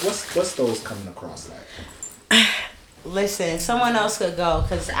 What's those coming across like? Listen, someone else could go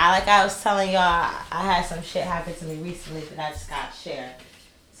because I was telling y'all, I had some shit happen to me recently that I just got shared.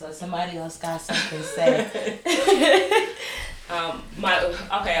 So somebody else got something to say.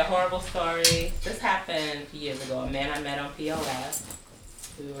 A horrible story. This happened years ago. A man I met on POS.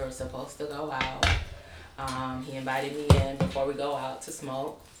 We were supposed to go out. He invited me in before we go out to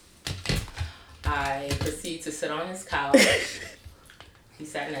smoke. I proceeded to sit on his couch. He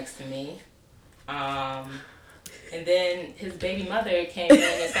sat next to me. And then his baby mother came in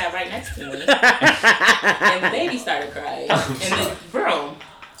and sat right next to me. And the baby started crying in the room.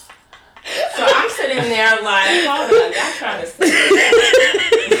 So I'm sitting there like, hold on, y'all trying to sleep.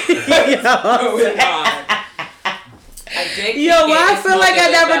 I feel like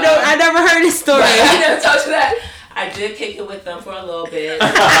I never heard this story. I never told you that. I did kick it with them for a little bit.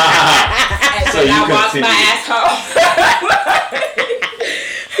 And so then I walked my ass home.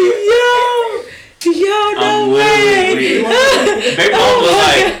 No way. Baby mom was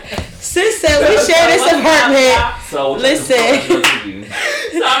like, sis said we share this apartment. So listen.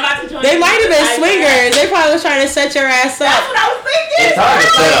 So I'm about to join. They might have been swingers. They probably was trying to set your ass up. That's what I was thinking. It's hard to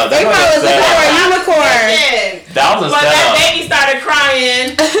set up. They probably was looking for a unicorn. That was a but setup. that baby started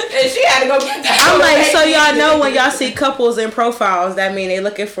crying, and she had to go get that. I'm like, so y'all know when y'all see couples in profiles, that mean they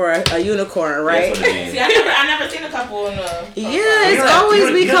looking for a unicorn, right? That's what it means. See, I never seen a couple in the. Yeah, it's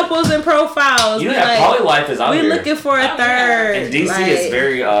always be couples in profiles. You know that poly life is out we here. We looking for a third. In DC, it's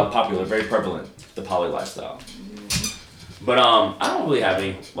very popular, very prevalent, the poly lifestyle. But I don't really have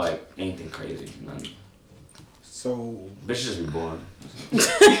anything crazy. None. So bitches just be born.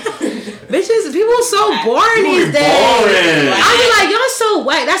 Bitches Bitches, people so boring these days. I be like, y'all so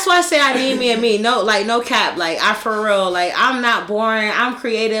white. That's why I say I need me and me. No, like, no cap. Like, I for real. Like, I'm not boring. I'm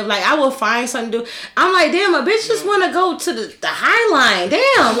creative. Like, I will find something to do. I'm like, damn, a bitch just want to go to the High Line.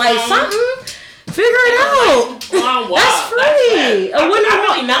 Damn, like, something. Figure it out. That's free. I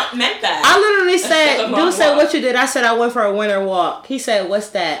really not meant that. I literally said, dude said, what you did? I said, I went for a winter walk. He said, what's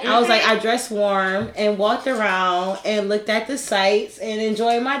that? I was like, I dressed warm and walked around and looked at the sights and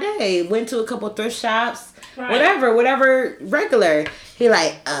enjoyed my day. Went to a couple thrift shops, whatever regular. He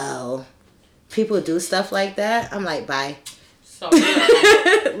like, oh, people do stuff like that? I'm like, bye. So,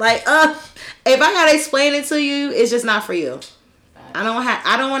 yeah. Like, if I gotta explain it to you, it's just not for you. I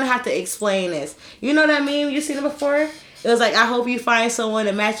don't want to have to explain this. You know what I mean? You seen it before? It was like, I hope you find someone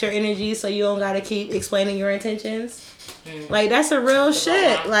to match your energy so you don't got to keep explaining your intentions. Like, that's a real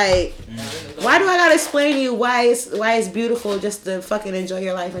shit. Like, why do I got to explain to you why it's beautiful just to fucking enjoy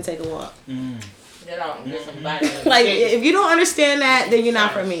your life and take a walk? Get out and get some body. Like, if you don't understand that, then you're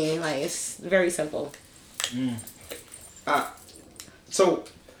not for me. Like, it's very simple. So...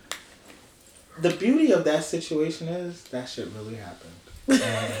 The beauty of that situation is that shit really happened.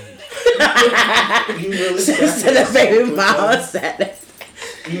 You really said the baby mama said it.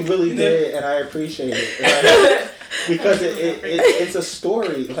 You really did, and I appreciate it. Because it's a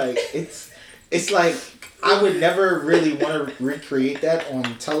story. Like it's like I would never really want to recreate that on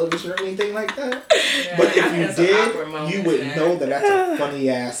television or anything like that. Yeah, but if you did, you would know that that's a funny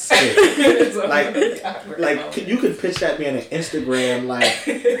ass skit. like you could pitch that man an Instagram like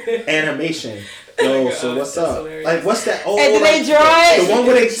animation. Yo, so what's up? Hilarious. Like, what's that? Oh, and then they draw it. The one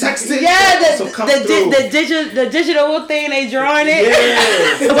where they texted. Yeah, the digital thing they drawing it.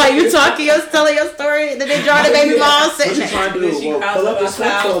 Yeah. Like you telling your story. Then they draw the baby mom sitting. What you trying to do? Well, pull up the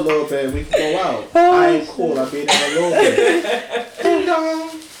sweat for a little bit. We can go out. I ain't cool. I'll be there a little bit.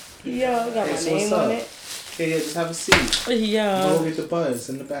 Yo, I got my name on it. Yeah, just have a seat. Yo. Go get the buds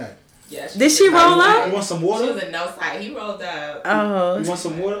in the back. Yeah, did she roll up? You want some water? She was a no side. He rolled up. Oh. You want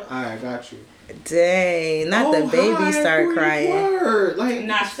some water? Alright, I got you. Dang, not the baby start crying. Word. Like,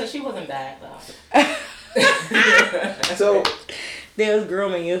 nah, so she wasn't bad though. So they was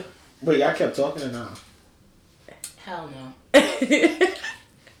grooming you. But y'all kept talking or not? Hell no. And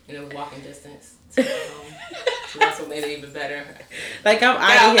it was walking distance. So that's what made it even better. Like, I'm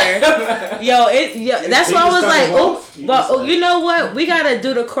out of here. That's why I was like, but you know what? We gotta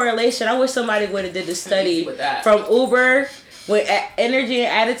do the correlation. I wish somebody would have did the study from Uber. When energy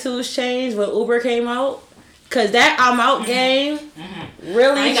and attitudes changed when Uber came out, cause that I'm out game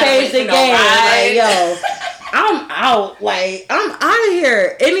really changed the game. Like, yo, I'm out. Like, I'm out of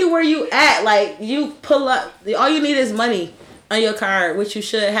here. Anywhere you at, like, you pull up. All you need is money on your card, which you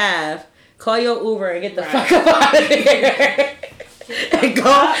should have. Call your Uber and get the fuck up out of here. And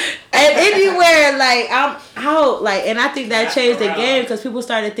go and anywhere, like, I'm out. Like, and I think that changed the game because people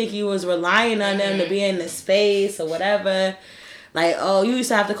started thinking you was relying on them to be in the space or whatever. Like, oh, you used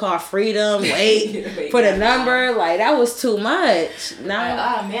to have to call Freedom, wait for the number. Like, that was too much.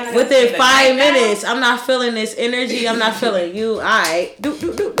 Now, within 5 minutes, I'm not feeling this energy. I'm not feeling you. All right. Do.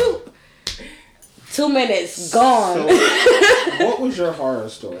 2 minutes, gone. So, what was your horror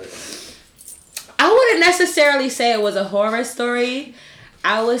story? I wouldn't necessarily say it was a horror story.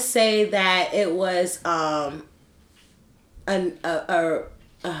 I would say that it was I don't know.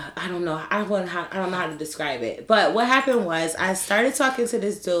 I don't know how to describe it. But what happened was I started talking to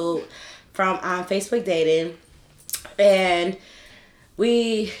this dude from Facebook dating, and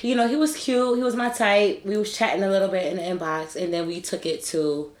we, he was cute. He was my type. We was chatting a little bit in the inbox, and then we took it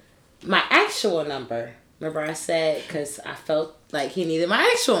to my actual number. Remember I said, because I felt like he needed my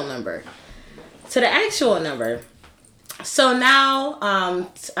actual number. To the actual number. So now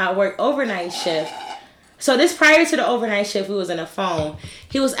I work overnight shift. So this prior to the overnight shift, we was on the phone.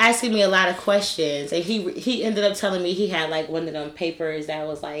 He was asking me a lot of questions, and he ended up telling me he had like one of them papers that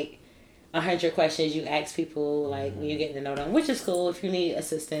was like 100 questions you ask people like when you're getting to know them, which is cool. If you need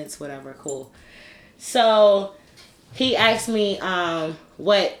assistance, whatever, cool. So he asked me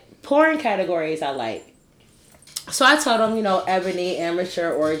what porn categories I like. So I told him, ebony,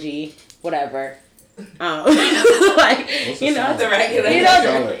 amateur, orgy, whatever. Like, the regular,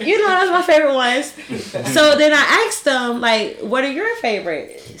 that's my favorite ones. So then I asked them, like, what are your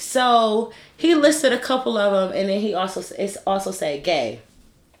favorite? So he listed a couple of them, and then he also said gay.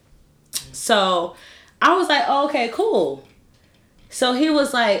 So I was like, oh, okay, cool. So he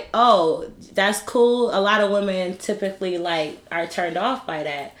was like, oh, that's cool. A lot of women typically are turned off by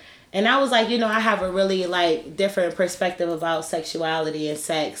that. And I was like, I have a really different perspective about sexuality and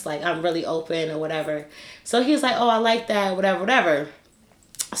sex. Like, I'm really open or whatever. So he's like, oh, I like that, whatever.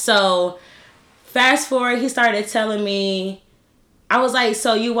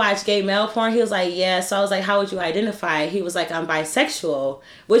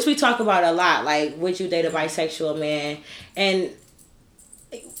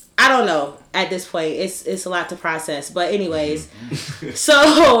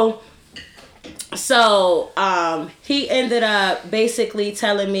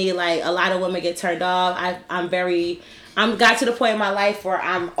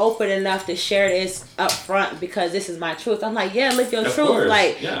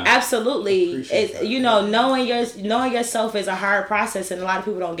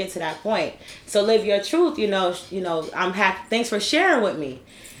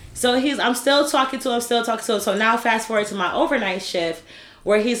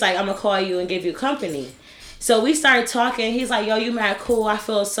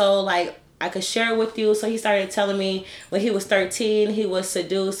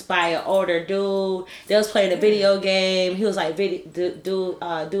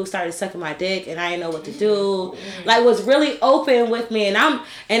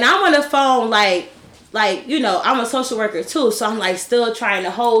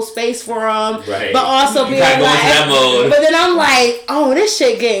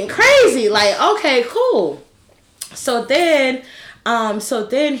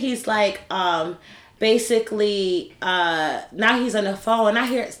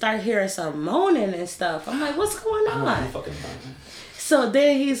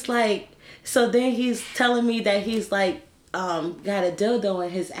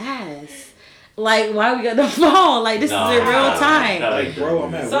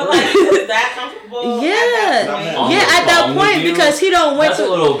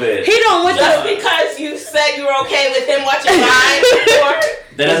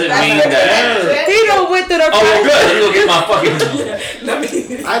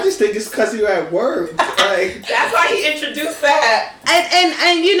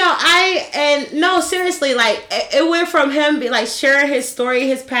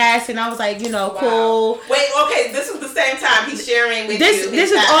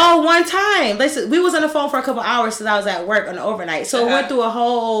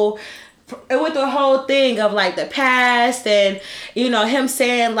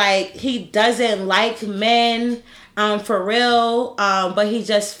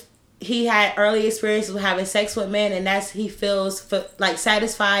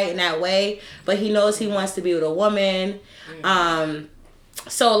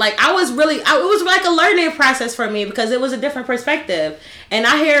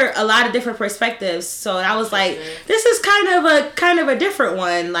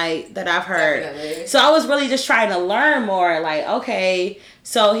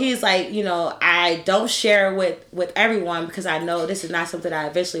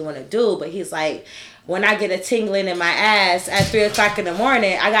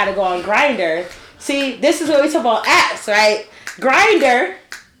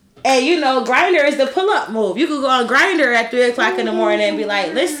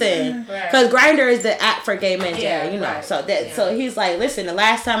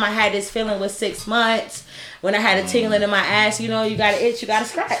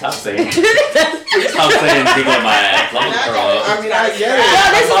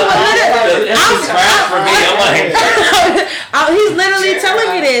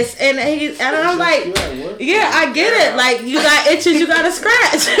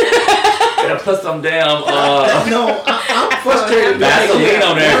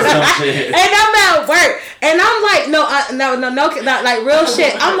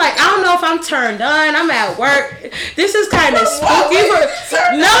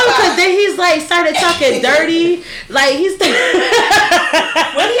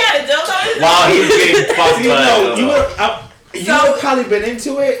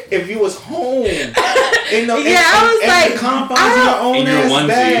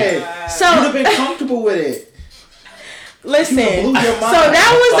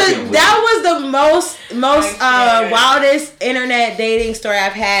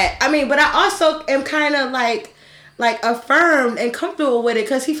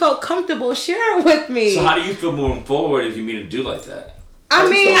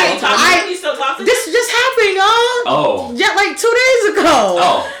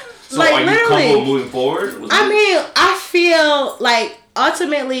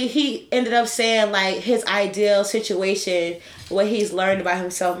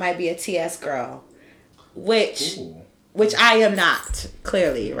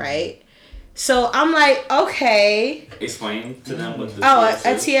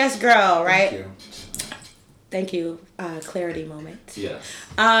 Thank you. Clarity moment. Yes.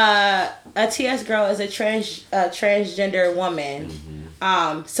 A TS girl is a transgender woman.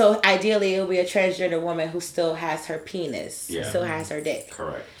 Mm-hmm. So ideally, it will be a transgender woman who still has her penis, still has her dick.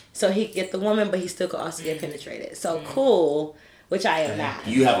 Correct. So he could get the woman, but he still could also get penetrated. So cool, which I am not.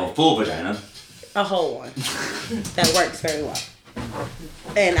 You have a full vagina. A whole one that works very well.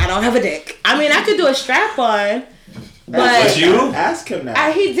 And I don't have a dick. I mean, I could do a strap on. But you? Ask him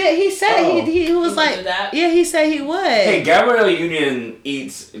that. He did. He said he was like, yeah. He said he would. Hey, Gabrielle Union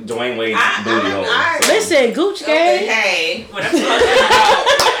eats Dwayne Wade's booty hole. Listen, Gooch Gang. Hey, what I'm talking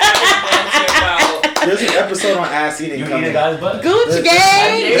about. There's an episode on ass eating. You eat a guy's butt? Gooch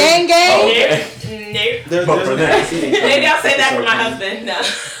Gang, gang. Oh, okay. There's an ass eating. Maybe I'll say that for my husband. No.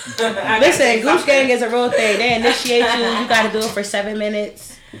 Listen, Gooch Gang is a real thing. They initiate you. You got to do it for 7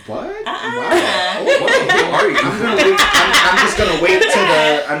 minutes. What? Wow. Who are you? I'm just gonna wait till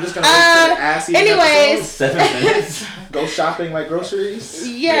the ass eating anyways. episode. 7 minutes. Go shopping like groceries.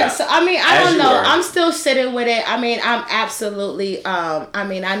 Yeah. So I mean, I As don't you know. are. I'm still sitting with it. I mean, I'm absolutely. I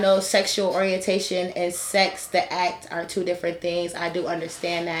mean, I know sexual orientation and sex, the act, are two different things. I do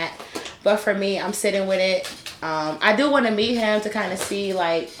understand that, but for me, I'm sitting with it. I do want to meet him to kind of see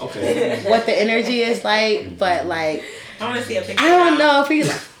like what the energy is like, but like. I want to see a picture. I don't know if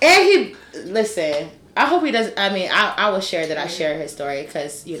listen. I hope he does. I mean, I will share that I share his story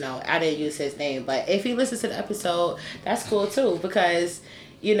because I didn't use his name. But if he listens to the episode, that's cool too because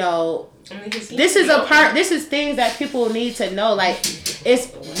this is a part. This is things that people need to know. Like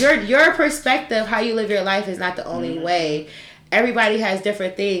it's your perspective, how you live your life is not the only way. Everybody has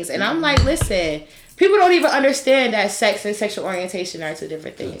different things, and I'm like, listen. People don't even understand that sex and sexual orientation are two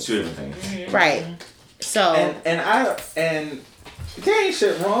different things. Two different things. Right. So and there ain't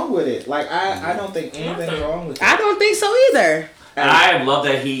shit wrong with it. Like I don't think anything's wrong with it. I don't think so either. And I love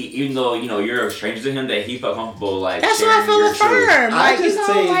that he, even though you're a stranger to him, that he felt comfortable like. That's why I feel affirmed. Like it's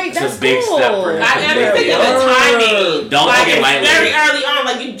that's a big cool. step for him. I never think of the timing. Don't take it it's lightly. very early on.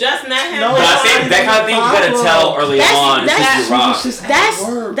 Like you just met him. No, But I think that kind of thing you gotta tell early on.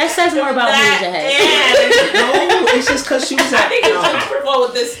 That says more about me as a head. No, it's just because she was. I think he's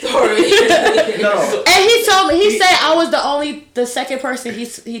comfortable with this story. No. And he told me. He said I was the second person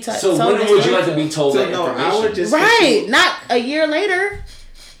he touched. So when would you like to be told that information? I would just right, not a year later.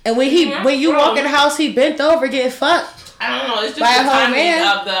 And when you walk in the house, he bent over getting fucked. I don't know. It's just by the a whole timing man.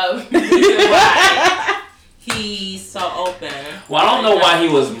 of the reason why he's so open. Well, I don't know why he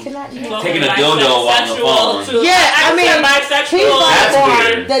was taking a dildo on the phone. Yeah, I mean, bisexual. That's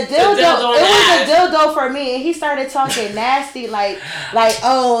weird. The dildo. It was a dildo for me, and he started talking nasty, like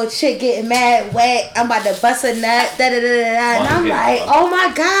oh, shit, getting mad, wet. I'm about to bust a nut, da da da da. And I'm like, oh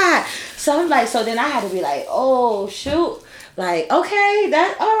my god. So I'm like, so then I had to be like, oh shoot. Like, okay,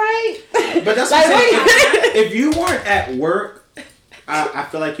 that all right. But that's like, what I'm saying. If you weren't at work, I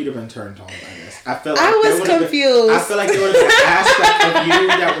feel like you'd have been turned on by this. I feel like I was confused. I feel like there would have been an aspect of you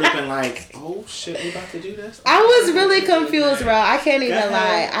that would have been like, oh shit, we about to do this? I was really confused, bro. I can't even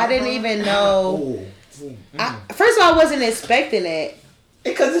lie. I didn't even know. First of all, I wasn't expecting it.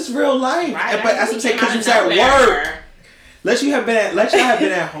 Because it's real life. Right, But that's what I'm saying, because you was at work. Let y'all have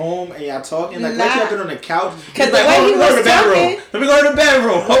been at home and y'all talking. Like, let y'all have been on the couch. Because the like, way he was talking. Let me go to the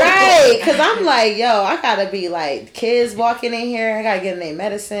bedroom. Right. Because I'm like, yo, I got to be like, kids walking in here. I got to get in their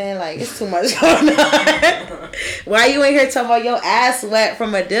medicine. Like, it's too much going on. Why you in here talking about your ass wet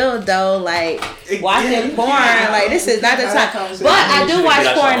from a dildo? Like, watching porn. Like, this is not the time. But I do watch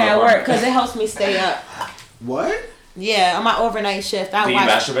porn at work because it helps me stay up. What? Yeah, on my overnight shift. Do you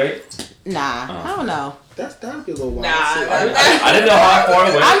masturbate? Nah, I don't know. That'd be a little wild. I didn't know how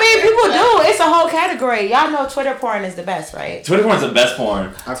porn went. I mean, people do. It's a whole category. Y'all know Twitter porn is the best, right? Twitter porn is the best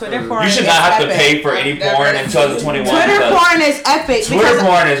porn. Twitter porn. You should not have to pay for any porn in 2021. Twitter porn is epic. Twitter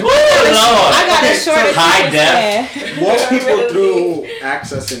porn is. I got a short high def. Walk people through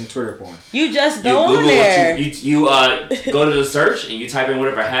accessing Twitter porn. You just go on there. You go to the search and you type in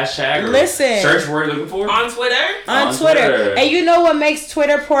whatever hashtag or search word you're looking for. On Twitter? On Twitter. And you know what makes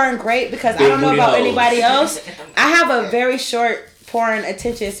Twitter porn great? Because I don't know about anybody else. I have a very short porn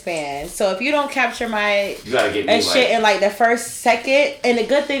attention span. So if you don't capture my shit in like the first second, and the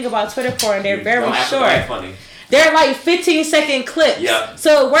good thing about Twitter porn, they're very short. They're like 15-second clips. Yep.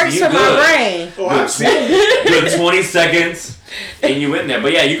 So it works for my brain. Good 20 seconds. And you in there.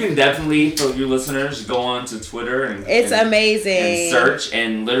 But yeah, you can definitely, for your listeners, go on to Twitter and it's amazing. And search,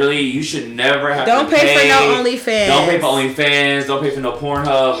 and literally you should never have to pay for no OnlyFans. Don't pay for OnlyFans, don't pay for no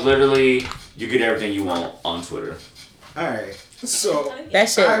Pornhub. Literally, you get everything you want on Twitter. Alright. So that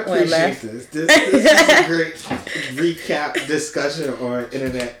shit I appreciate left. this. This is a great recap discussion on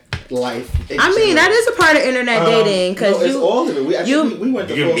internet life. I mean, that is a part of internet dating because it's all of it. We went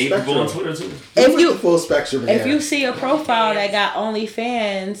the You full can meet people on spectrum. Twitter too. If you full spectrum, if you see a profile that got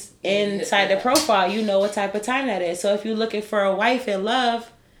OnlyFans inside the profile, you know what type of time that is. So if you're looking for a wife in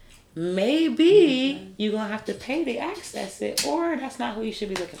love, maybe you're gonna have to pay to access it, or that's not who you should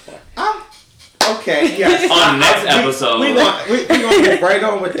be looking for. Okay, yes. On the next episode, we gonna get right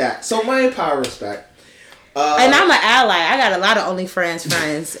on with that. So money, power, respect. And I'm an ally. I got a lot of OnlyFans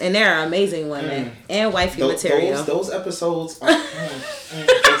friends, and they're amazing women and wifey material. Those episodes are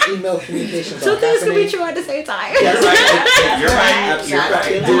those email communications. Two things can be true at the same time. Yes, you're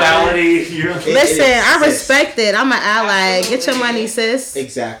right. Duality. Listen, I respect it. I'm an ally. Get your money, sis.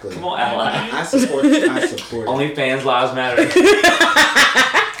 Exactly. Come on, ally. I support. OnlyFans lives matter.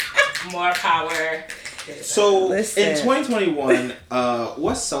 More power. So Listen. in 2021,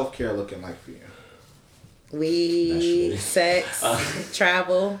 what's self-care looking like for you? Weed, sex,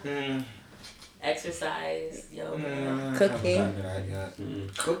 travel, Exercise, yoga, cooking.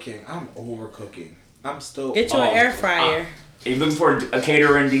 Cooking. I'm over cooking. I'm still. Get your air fryer. If you're looking for a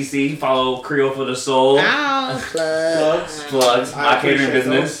caterer in DC, follow Creole for the Soul. Ow, Plugs. I My catering appreciate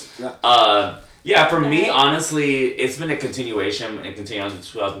business. those. Yeah, for me, honestly, it's been a continuation and continuing on to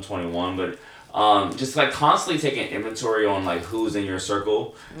 2021, but just like constantly taking inventory on like who's in your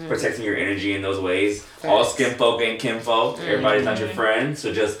circle, protecting your energy in those ways. All skin folk ain't kinfolk. Everybody's not your friend,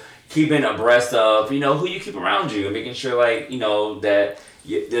 so just keeping abreast of who you keep around you and making sure like that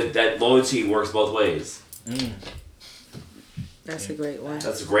that loyalty works both ways. That's a great one.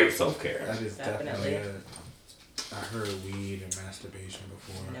 That's great self-care. That is definitely it. I heard weed and masturbation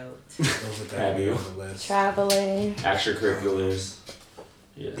before. Those are definitely on the list. Traveling. Extracurriculars.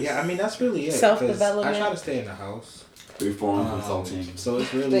 Yes. Yeah, I mean that's really it. 'cause Self-development. I try to stay in the house. Reform consulting. So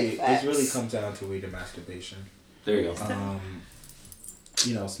it really comes down to weed and masturbation. There you go. Some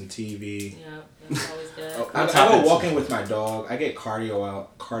TV. Yeah, that's always good. I go walking with my dog. I get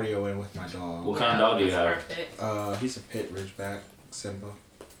cardio in with my dog. What kind of dog do you have? Perfect. He's a pit Ridgeback, Simba.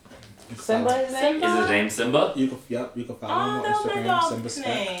 Simba is name? Is his name Simba? You can follow him on That's my Instagram. dog's Simba Step.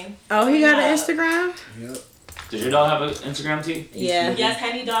 name. Oh, he got an Instagram? Yep. Does your dog have an Instagram too? Yeah. Yes,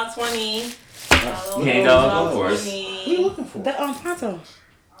 Henny Dog 20. Henny Dog, of course. What are you looking for? The Ponto.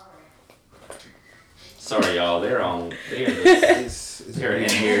 Sorry, y'all. They're in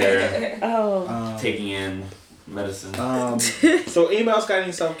here Oh. taking in medicine. So emails got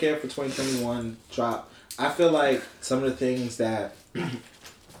any self-care for 2021 drop. I feel like some of the things that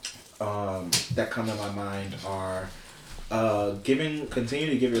that come to my mind are continue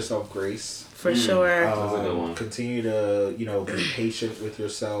to give yourself grace. For sure. That's a good one. Continue to be patient with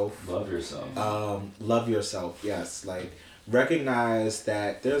yourself. Love yourself. Love yourself. Yes, like recognize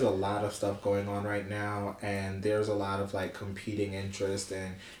that there's a lot of stuff going on right now, and there's a lot of like competing interest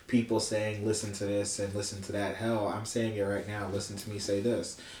and people saying listen to this and listen to that. Hell, I'm saying it right now. Listen to me say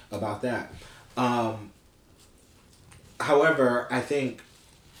this about that. However, I think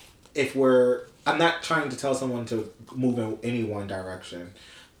I'm not trying to tell someone to move in any one direction.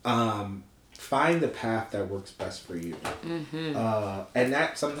 Find the path that works best for you. And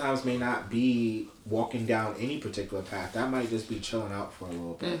that sometimes may not be walking down any particular path. That might just be chilling out for a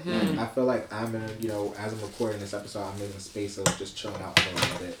little bit. I feel like I'm in as I'm recording this episode, I'm in a space of just chilling out for a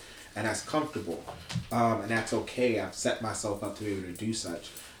little bit. And that's comfortable. And that's okay. I've set myself up to be able to do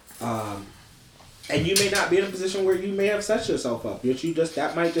such. And you may not be in a position where you may have set yourself up.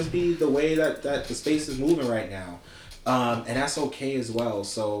 That might just be the way that the space is moving right now. And that's okay as well.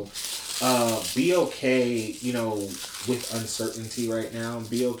 So be okay, with uncertainty right now.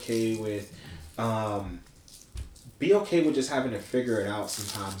 Be okay with just having to figure it out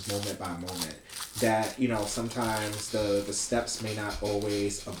sometimes, moment by moment. That, sometimes the steps may not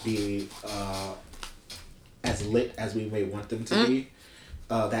always be as lit as we may want them to be.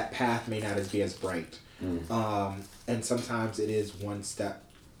 That path may not be as bright. And sometimes it is one step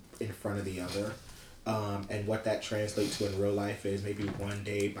in front of the other. And what that translates to in real life is maybe one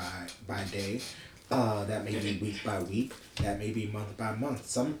day by day. That may be week by week. That may be month by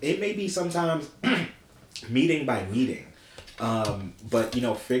month. It may be sometimes meeting by meeting. But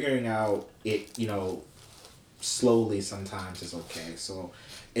figuring out it, slowly sometimes is okay. So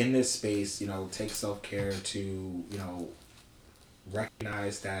in this space, take self-care to,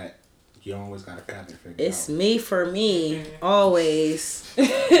 recognize that you always gotta have it figured out. It's me for me, always.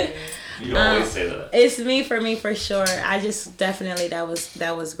 You always say that. It's me for me for sure. I just definitely that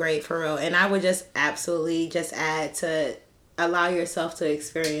was great for real, and I would just absolutely just add to allow yourself to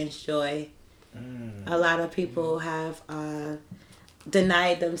experience joy. A lot of people have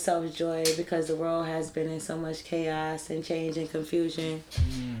denied themselves joy because the world has been in so much chaos and change and confusion.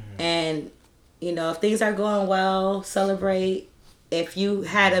 And, you know, if things are going well, celebrate. If you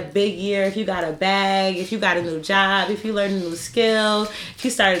had a big year, if you got a bag, if you got a new job, if you learned a new skill, if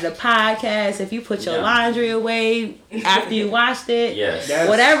you started a podcast, if you put your laundry away after you washed it,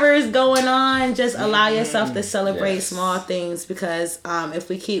 whatever is going on, just allow yourself to celebrate small things, because if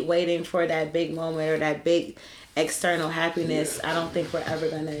we keep waiting for that big moment or that big external happiness, I don't think we're ever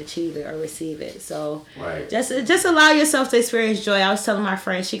going to achieve it or receive it. So just allow yourself to experience joy. I was telling my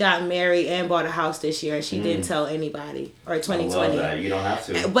friend, she got married and bought a house this year, and she didn't tell anybody, or 2020. I love that. You don't have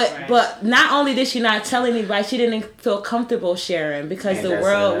to. But not only did she not tell anybody, she didn't feel comfortable sharing because the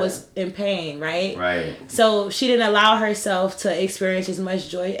world was in pain, right? So she didn't allow herself to experience as much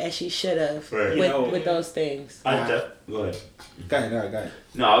joy as she should have with those things. Go ahead. Go ahead.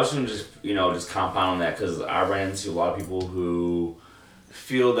 No, I was going to just compound on that, because I ran into a lot of people who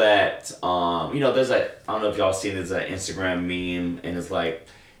feel that, there's I don't know if y'all seen, there's an Instagram meme, and it's like,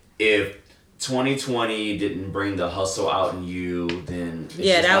 if 2020 didn't bring the hustle out in you, then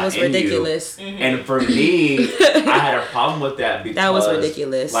it's that was ridiculous. And for me, I had a problem with that, because that was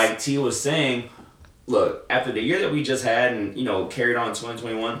ridiculous. Like T was saying, look, after the year that we just had and, carried on in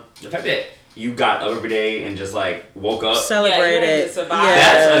 2021, the fact that you got up every day and just like woke up, celebrated.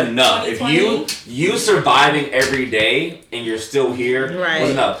 That's enough. If you surviving every day and you're still here, was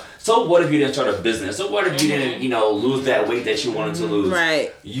enough. So what if you didn't start a business? So what if you didn't, lose that weight that you wanted to lose?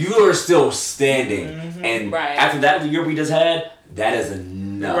 Right. You are still standing, and after that year we just had, that is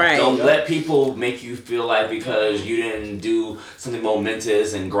enough. Right. Don't let people make you feel like because you didn't do something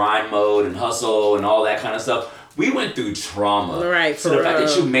momentous and grind mode and hustle and all that kind of stuff. We went through trauma. Right. So the fact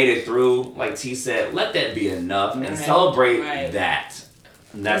that you made it through, like T said, let that be enough and celebrate that.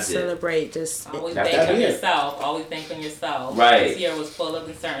 And that's it. Celebrate. Just always think on yourself. Always think on yourself. Right. This year was full of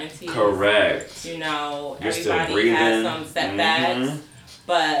uncertainty. Correct. You're everybody has some setbacks,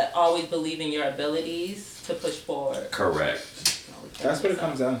 but always believe in your abilities to push forward. Correct. That's what it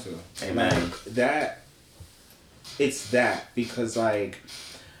comes down to. Amen. It's that because I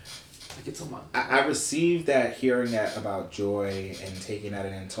received that, hearing that about joy and taking that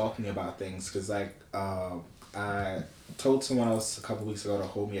in and talking about things, because I told someone else a couple weeks ago to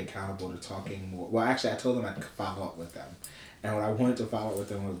hold me accountable to talking more. Well, actually, I told them I'd follow up with them, and what I wanted to follow up with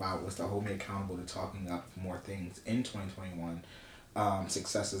them about was to hold me accountable to talking up more things in 2021,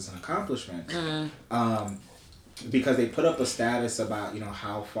 successes and accomplishments. Because they put up a status about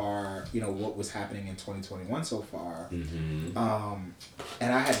how far what was happening in 2021 so far,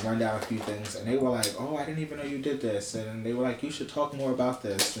 and I had run down a few things, and they were like, "Oh, I didn't even know you did this," and they were like, "You should talk more about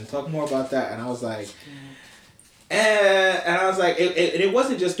this and talk more about that," and I was like, and I was like, it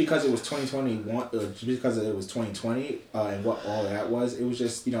wasn't just because it was 2021, just because it was 2020 and what all that was. It was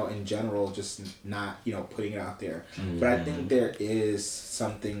just in general, just not putting it out there. But I think there is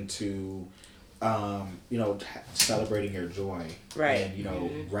something to celebrating your joy,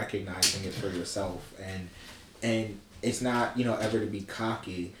 and recognizing it for yourself, and it's not ever to be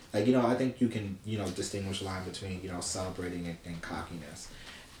cocky. I think you can distinguish a line between celebrating and cockiness,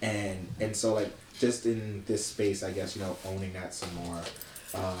 and so just in this space, I guess owning that some more,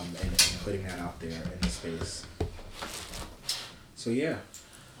 and putting that out there in the space. So yeah.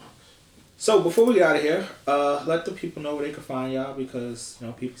 So before we get out of here, let the people know where they can find y'all, because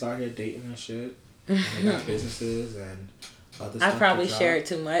people's out here dating and shit, and they got businesses and other stuff. I probably shared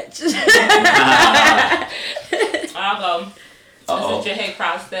too much. I'll go. This is Jahay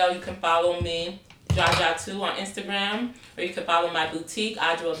Crosdale. You can follow me, Jaja2 on Instagram, or you can follow my boutique,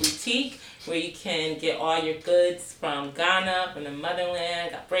 Adwoa Boutique, where you can get all your goods from Ghana, from the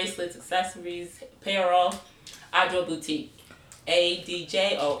motherland. Got bracelets, accessories, apparel. Adwoa Boutique.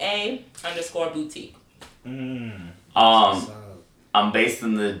 ADJOA_boutique. I'm based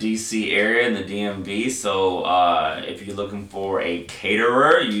in the DC area, in the DMV, so if you're looking for a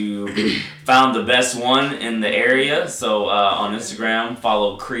caterer, you found the best one in the area. So on Instagram,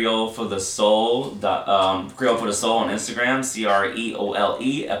 follow Creole for the Soul, Creole for the Soul on Instagram,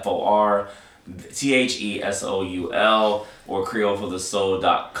 CreoleForTheSoul, or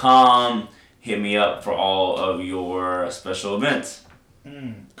CreoleForTheSoul.com. Hit me up for all of your special events.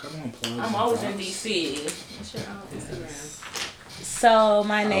 Come on, plug. I'm always in DC. What's your Instagram? So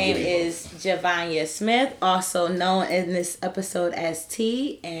my name is Javanya Smith, also known in this episode as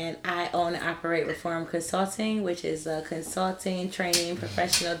T, and I own and operate Reform Consulting, which is a consulting, training,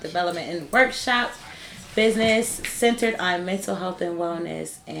 professional development, and workshops business centered on mental health and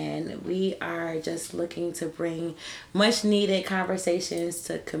wellness, and we are just looking to bring much needed conversations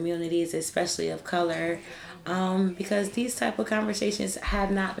to communities, especially of color, because these type of conversations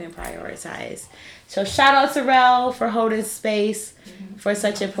have not been prioritized. So shout out to Rel for holding space for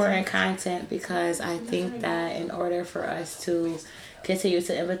such important content, because I think that in order for us to continue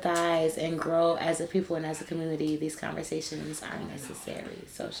to empathize and grow as a people and as a community, these conversations are necessary.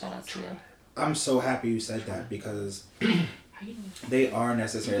 So shout out to you. I'm so happy you said that, because they are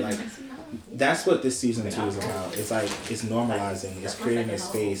necessary. Like, that's what this season 2 is about. It's like, it's normalizing, it's creating a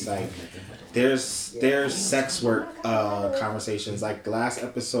space. Like, there's sex work conversations. Like the last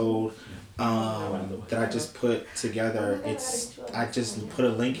episode that I just put together, I just put a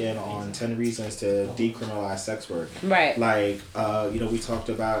link in on 10 reasons to decriminalize sex work. Right. Like, we talked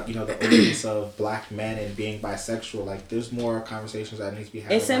about, the openness of black men and being bisexual. Like, there's more conversations that need to be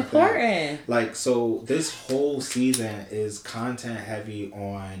had. It's important. That. Like, so this whole season is content heavy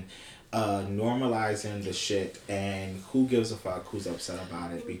on normalizing the shit, and who gives a fuck who's upset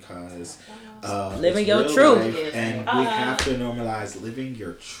about it, because living your truth, and we have to normalize living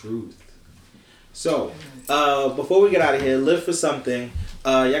your truth. So, before we get out of here, live for something.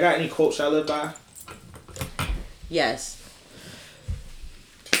 Y'all got any quotes y'all live by? Yes.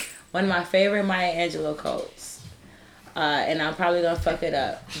 One of my favorite Maya Angelou quotes, and I'm probably gonna fuck it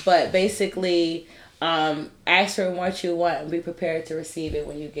up, but basically, ask for what you want and be prepared to receive it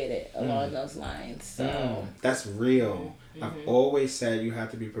when you get it, along those lines. So that's real. I've always said you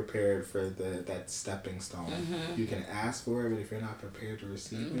have to be prepared for that stepping stone. You can ask for it, but if you're not prepared to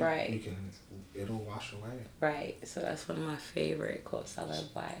receive it, right, it'll wash away. Right. So that's one of my favorite quotes I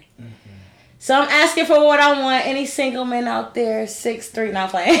live by. So I'm asking for what I want. Any single men out there, 6'3", not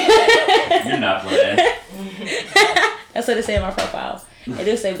playing. You're not playing. That's what it say in my profile. It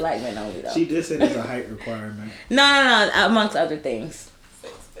do say black men only, though. She did say there's a height requirement. No. Amongst other things.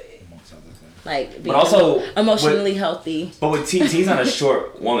 Like being also emotionally healthy. But with T's not a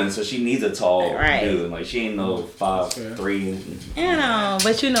short woman, so she needs a tall right. dude. Like, she ain't no 5'3".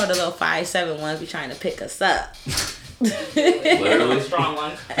 But the little 5'7" ones be trying to pick us up. Literally strong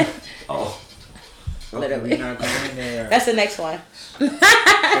one. Oh. Literally. We're not going there. That's the next one.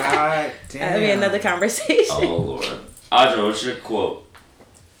 God damn. That'll be another conversation. Oh Lord. Audra, what's your quote?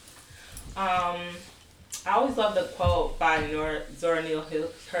 I always love the quote by Zora Neale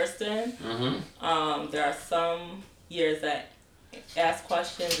Hurston. There are some years that ask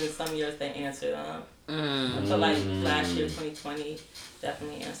questions and some years that answer them. I feel like last year, 2020,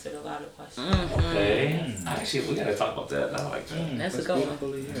 definitely answered a lot of questions. Okay. Actually, we gotta talk about that. I like that. That's a good one.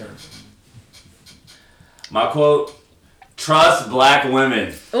 My quote: trust black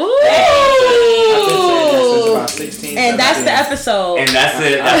women. Ooh! And that's the episode. And that's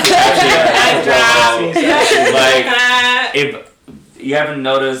it. That's actually like, if you haven't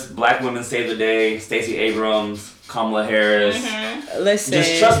noticed, black women save the day. Stacey Abrams, Kamala Harris. Listen,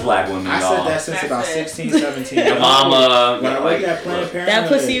 just trust black women. I y'all. said that since about 16, 17. Your mama. When I worked at Planned Parenthood. that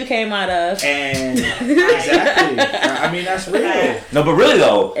pussy you came out of. And exactly. I mean, that's real. No, but really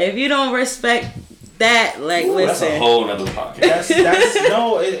though, if you don't respect that, like, listen. That's a whole nother podcast.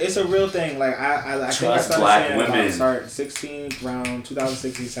 It's a real thing. Like, I think I started black saying women. Start 16, around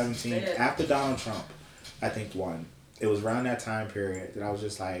 2016, 17, after Donald Trump, I think, won. It was around that time period that I was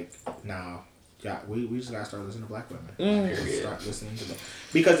just like, nah, yeah, we just gotta start listening to black women. Start listening to them.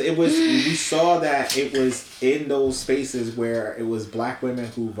 Because we saw that it was in those spaces where it was black women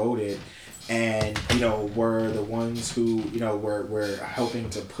who voted, and were the ones who were helping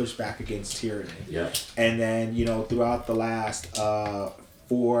to push back against tyranny. Yeah. And then throughout the last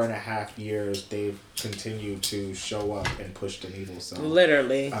 4.5 years, they've continued to show up and push the needle. So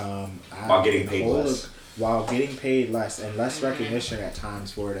literally, while getting paid less. While getting paid less and less recognition at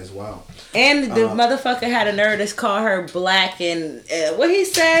times for it as well. And the motherfucker had a nerve to call her black, and what he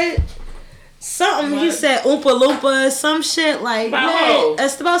said. Something he said, Oompa Loompa, some shit like that.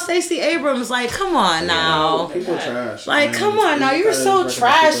 It's about Stacey Abrams. Like, come on now. People trash. Like, come on now. You're so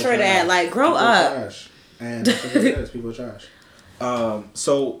trash for that. Like, grow up. Trash. And that's what it is. People trash.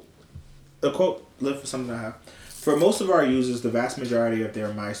 So, the quote, live for something I have. For most of our users, the vast majority of their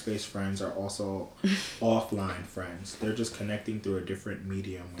MySpace friends are also offline friends. They're just connecting through a different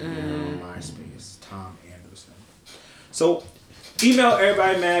medium when they're on MySpace. Tom Anderson. So, email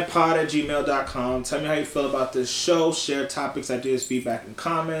everybodymadpod@gmail.com. Tell me how you feel about this show. Share topics, ideas, feedback, and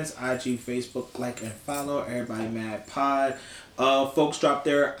comments. IG, Facebook, like and follow Everybody Mad Pod. Folks drop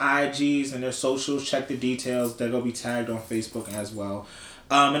their IGs and their socials. Check the details. They're going to be tagged on Facebook as well.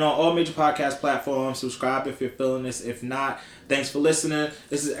 And on all major podcast platforms. Subscribe if you're feeling this. If not, thanks for listening.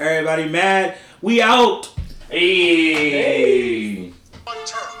 This is Everybody Mad. We out. Hey. One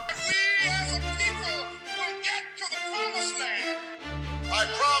term. We as a people will get to the promised land. I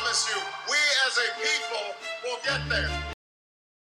promise you, we as a people will get there.